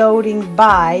floating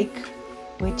bike,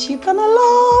 which you're gonna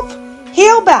love.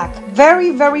 Heel back,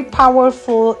 very, very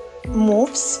powerful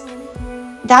moves.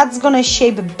 That's gonna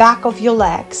shape the back of your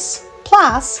legs.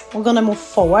 Plus, we're gonna move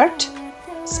forward,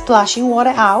 splashing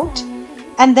water out,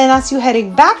 and then as you're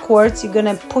heading backwards, you're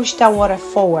gonna push that water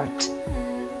forward.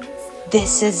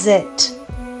 This is it.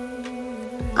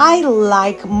 I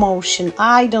like motion.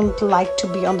 I don't like to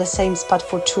be on the same spot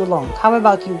for too long. How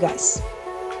about you guys?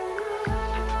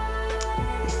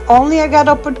 If only I got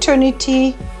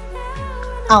opportunity,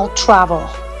 I'll travel.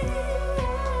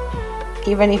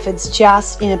 Even if it's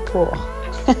just in a pool.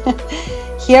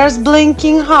 Here's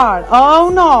blinking hard. Oh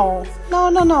no.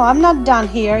 No, I'm not done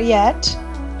here yet.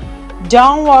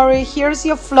 Don't worry, here's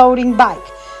your floating bike.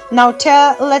 Now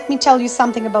let me tell you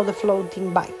something about the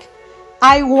floating bike.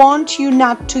 I want you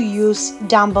not to use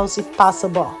dumbbells if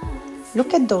possible.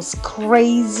 Look at those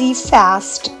crazy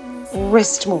fast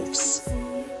wrist moves.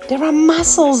 There are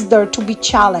muscles there to be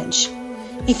challenged.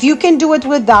 If you can do it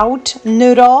without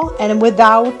noodle and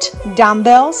without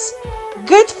dumbbells,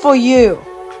 good for you.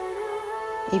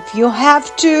 If you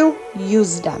have to,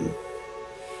 use them.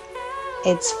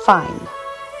 It's fine.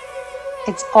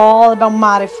 It's all about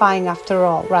modifying after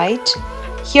all, right?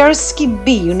 Here's skip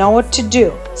B. You know what to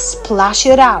do. Splash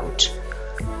it out.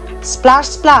 Splash,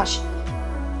 splash.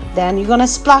 Then you're gonna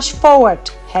splash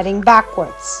forward, heading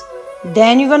backwards.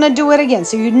 Then you're gonna do it again.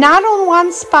 So you're not on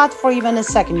one spot for even a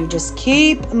second. You just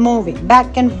keep moving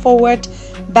back and forward,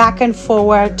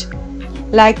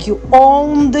 like you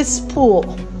own this pool.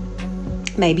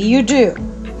 Maybe you do.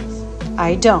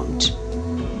 I don't.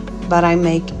 But I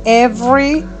make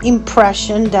every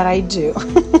impression that I do.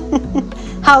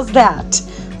 How's that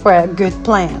for a good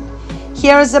plan?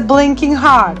 Here's a blinking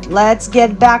heart. Let's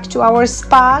get back to our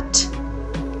spot.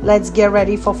 Let's get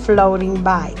ready for floating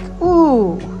bike.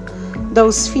 Ooh,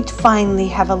 those feet finally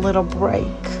have a little break.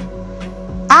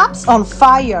 Abs on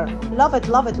fire. Love it,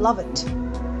 love it, love it.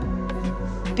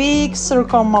 Big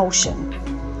circle motion.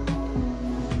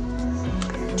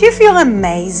 Do you feel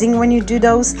amazing when you do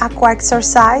those aqua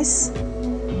exercise?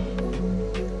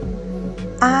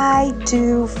 I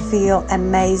do feel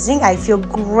amazing. I feel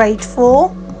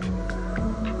grateful.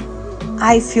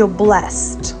 I feel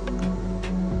blessed.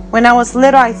 When I was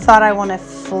little, I thought I want to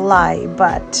fly,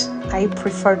 but I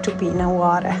prefer to be in the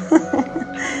water.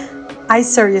 I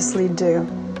seriously do.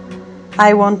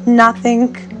 I want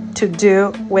nothing to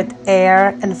do with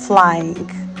air and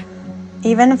flying.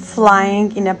 Even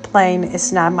flying in a plane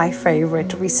is not my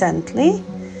favorite recently.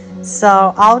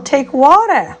 So I'll take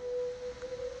water.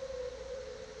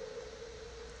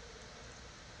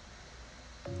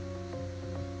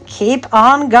 Keep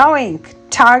on going,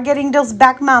 targeting those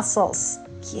back muscles.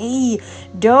 Yay,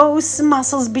 those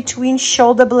muscles between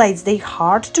shoulder blades, they're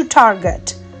hard to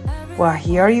target. Well,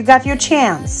 here you got your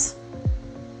chance.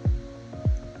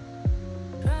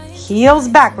 Heels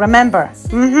back, remember.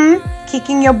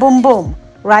 Kicking your boom boom,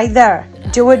 right there.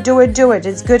 Do it, do it, do it.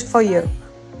 It's good for you.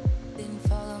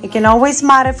 You can always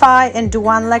modify and do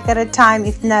one leg at a time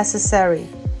if necessary.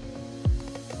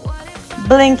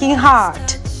 Blinking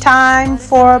heart. Time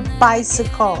for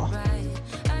bicycle.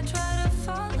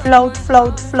 Float,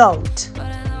 float, float.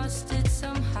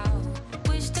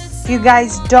 If you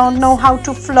guys don't know how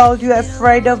to float, you're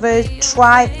afraid of it,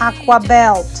 try Aqua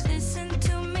belt.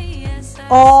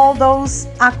 All those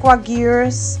aqua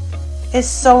gears is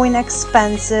so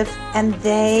inexpensive, and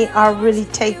they are really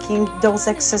taking those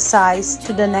exercises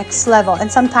to the next level. And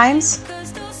sometimes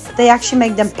they actually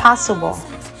make them possible,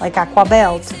 like Aqua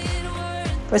belt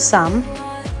for some.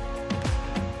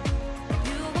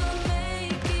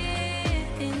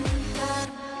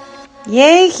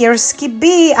 Yay, here's skip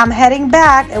B. I'm heading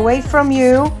back away from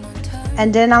you,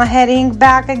 and then I'm heading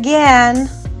back again,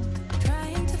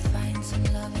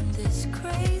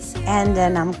 and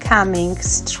then I'm coming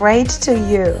straight to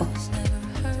you.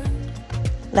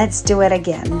 Let's do it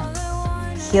again.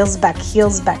 Heels back,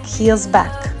 heels back, heels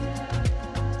back.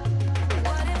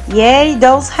 Yay,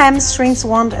 those hamstrings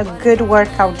want a good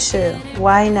workout too.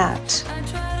 Why not?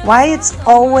 Why it's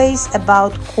always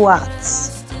about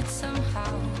quads?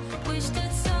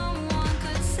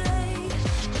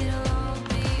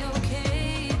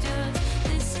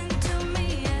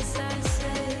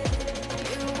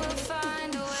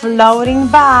 Floating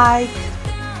bike.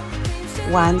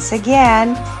 Once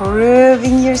again,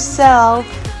 proving yourself.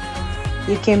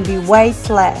 You can be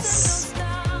weightless.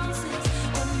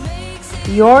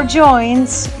 Your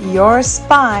joints, your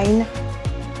spine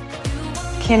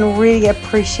can really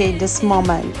appreciate this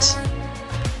moment.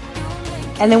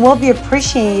 And it will be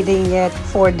appreciating it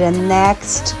for the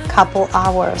next couple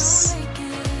hours.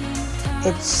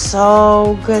 It's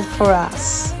so good for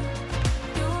us.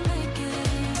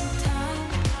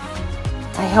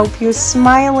 I hope you're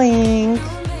smiling.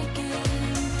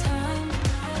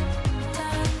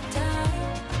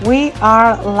 We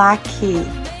are lucky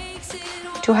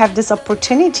to have this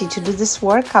opportunity to do this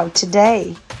workout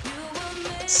today.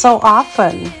 So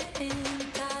often.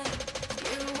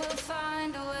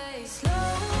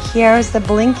 Here's the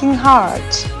blinking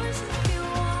heart.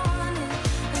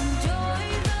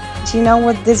 Do you know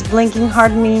what this blinking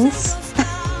heart means?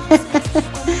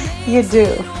 You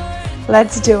do.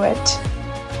 Let's do it.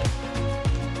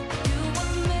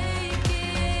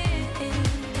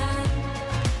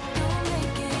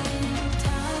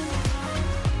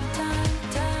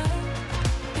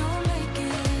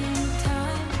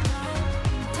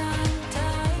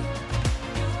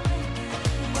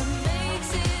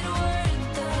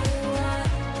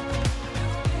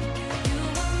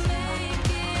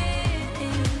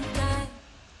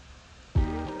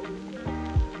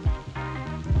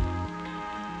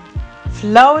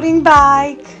 Floating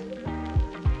bike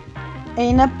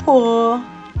in a pool.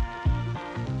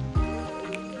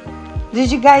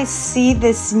 Did you guys see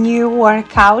this new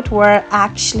workout where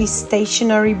actually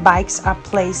stationary bikes are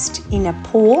placed in a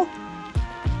pool?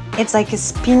 It's like a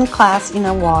spin class in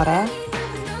the water.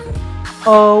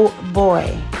 Oh boy.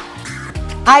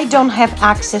 I don't have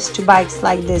access to bikes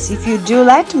like this. If you do,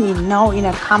 let me know in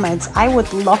the comments. I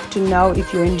would love to know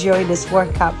if you enjoy this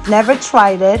workout. Never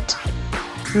tried it.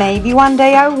 Maybe one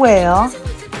day I will.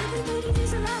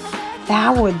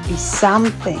 That would be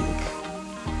something.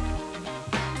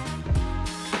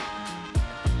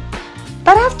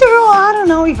 But after all, I don't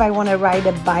know if I want to ride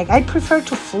a bike. I prefer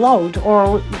to float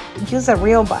or use a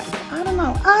real bike. I don't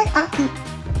know.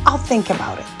 I'll think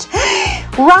about it.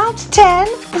 Round 10.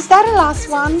 Is that the last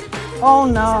one? Oh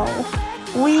no.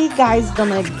 We guys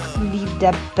gonna leave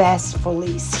the best for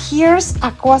least. Here's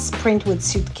Aqua Sprint with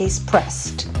suitcase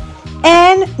pressed.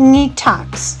 And knee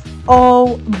tucks.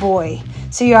 Oh boy.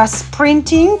 So you are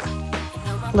sprinting.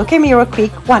 Look at me real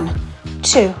quick. 1,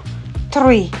 2,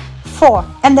 3, 4,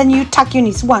 and then you tuck your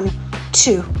knees. 1,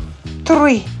 2,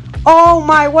 3. Oh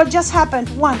my, what just happened?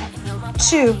 1,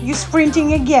 2, you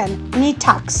sprinting again. Knee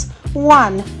tucks.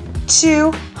 1,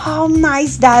 2. How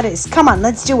nice that is. Come on,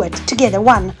 let's do it together.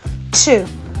 1, 2,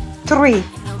 3,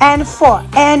 and 4,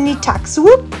 and knee tucks.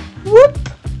 Whoop, whoop.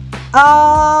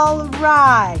 All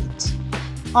right,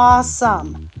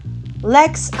 awesome.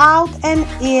 Legs out and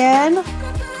in.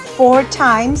 4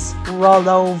 times. Roll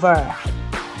over.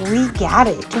 We got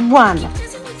it. 1,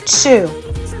 2,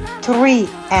 3,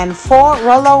 and 4.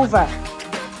 Roll over.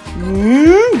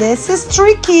 This is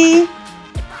tricky,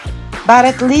 but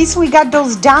at least we got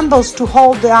those dumbbells to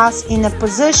hold us in a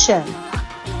position.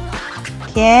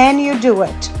 Can you do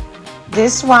it?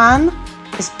 This one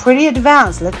is pretty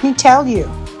advanced, let me tell you.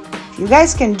 If you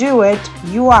guys can do it,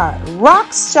 you are a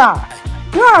rock star.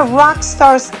 You are rock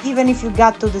stars even if you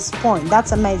got to this point.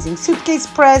 That's amazing. Suitcase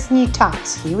press, knee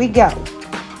tucks. Here we go.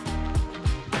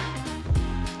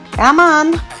 Come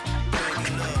on.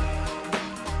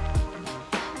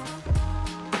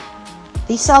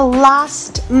 These are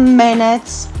last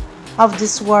minutes of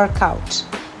this workout.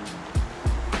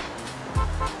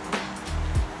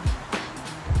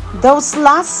 Those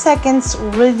last seconds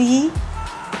really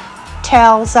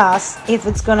tells us if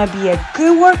it's gonna be a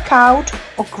good workout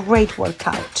or great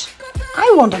workout.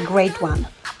 I want a great one.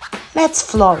 Let's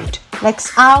float.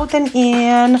 Legs out and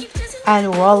in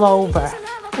and roll over.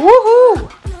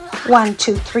 Woohoo! 1,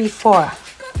 2, 3, 4.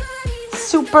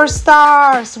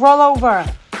 Superstars, roll over.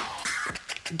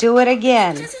 Do it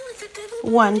again.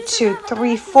 1, 2,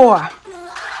 3, 4.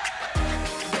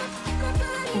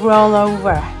 Roll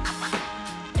over.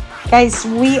 Guys,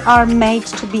 we are made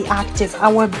to be active.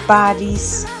 Our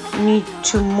bodies need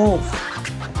to move.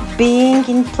 Being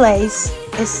in place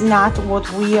is not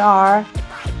what we are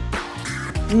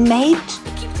made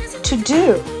to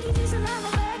do.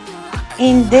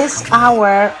 In this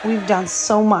hour, we've done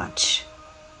so much.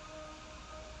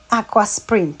 Aqua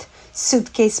sprint,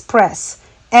 suitcase press,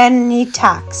 and knee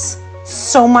tucks.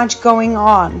 So much going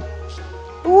on.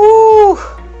 Ooh!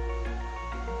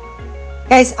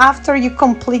 Guys, after you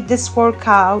complete this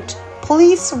workout,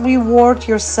 please reward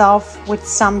yourself with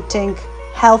something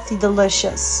healthy,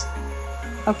 delicious.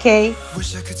 Okay?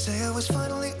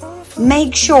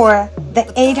 Make sure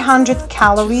the 800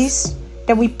 calories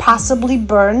that we possibly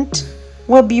burned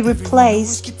will be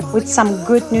replaced with some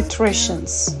good nutrition.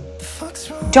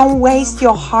 Don't waste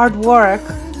your hard work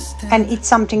and eat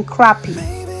something crappy,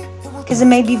 because it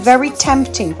may be very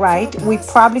tempting, right? We're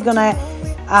probably gonna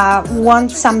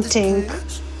want something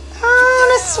on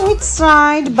a sweet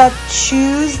side, but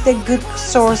choose the good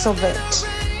source of it.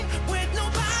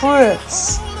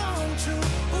 Fruits,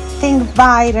 think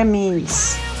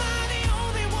vitamins.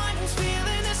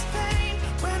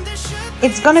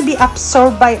 It's gonna be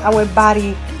absorbed by our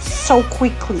body so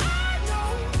quickly.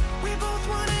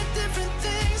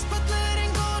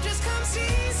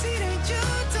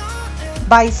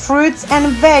 By fruits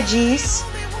and veggies,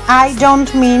 I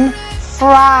don't mean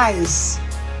fries.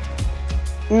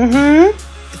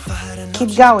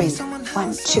 Keep going.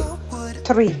 1, 2,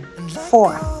 3,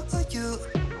 4.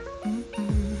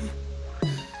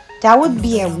 That would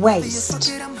be a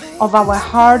waste of our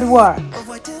hard work.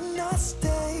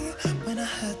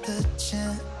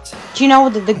 Do you know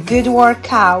that the good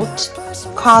workout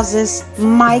causes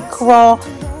micro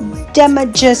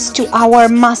damages to our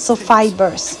muscle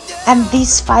fibers? And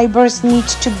these fibers need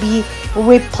to be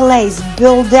replaced,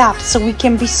 build up so we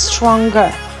can be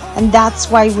stronger. And that's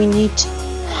why we need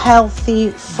healthy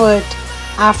food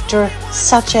after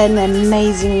such an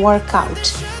amazing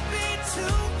workout.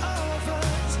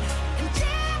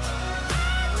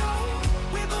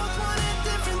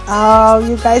 Oh,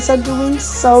 you guys are doing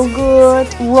so good.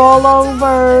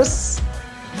 Rollovers.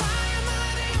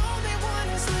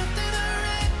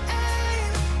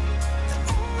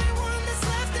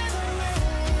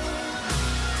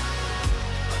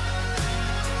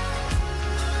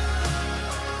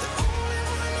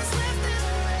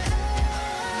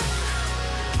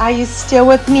 Are you still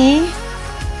with me?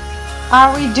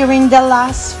 Are we doing the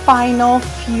last final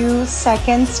few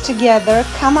seconds together?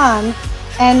 Come on.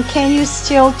 And can you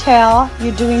still tell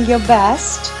you're doing your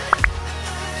best?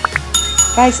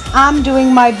 Guys, I'm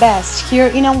doing my best here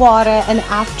in the water and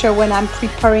after when I'm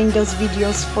preparing those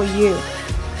videos for you.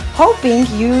 Hoping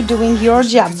you doing your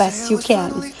job best you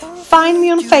can. Find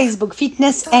me on Facebook,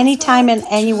 Fitness Anytime and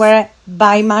Anywhere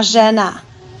by Marzena.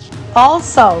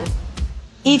 Also,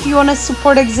 if you want to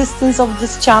support the existence of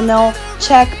this channel,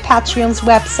 check Patreon's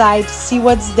website, see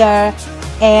what's there,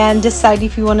 and decide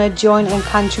if you want to join and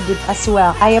contribute as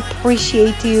well. I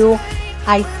appreciate you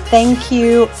I thank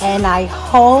you and I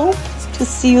hope to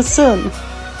see you soon.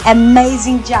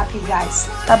 Amazing job, you guys.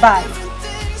 Bye-bye.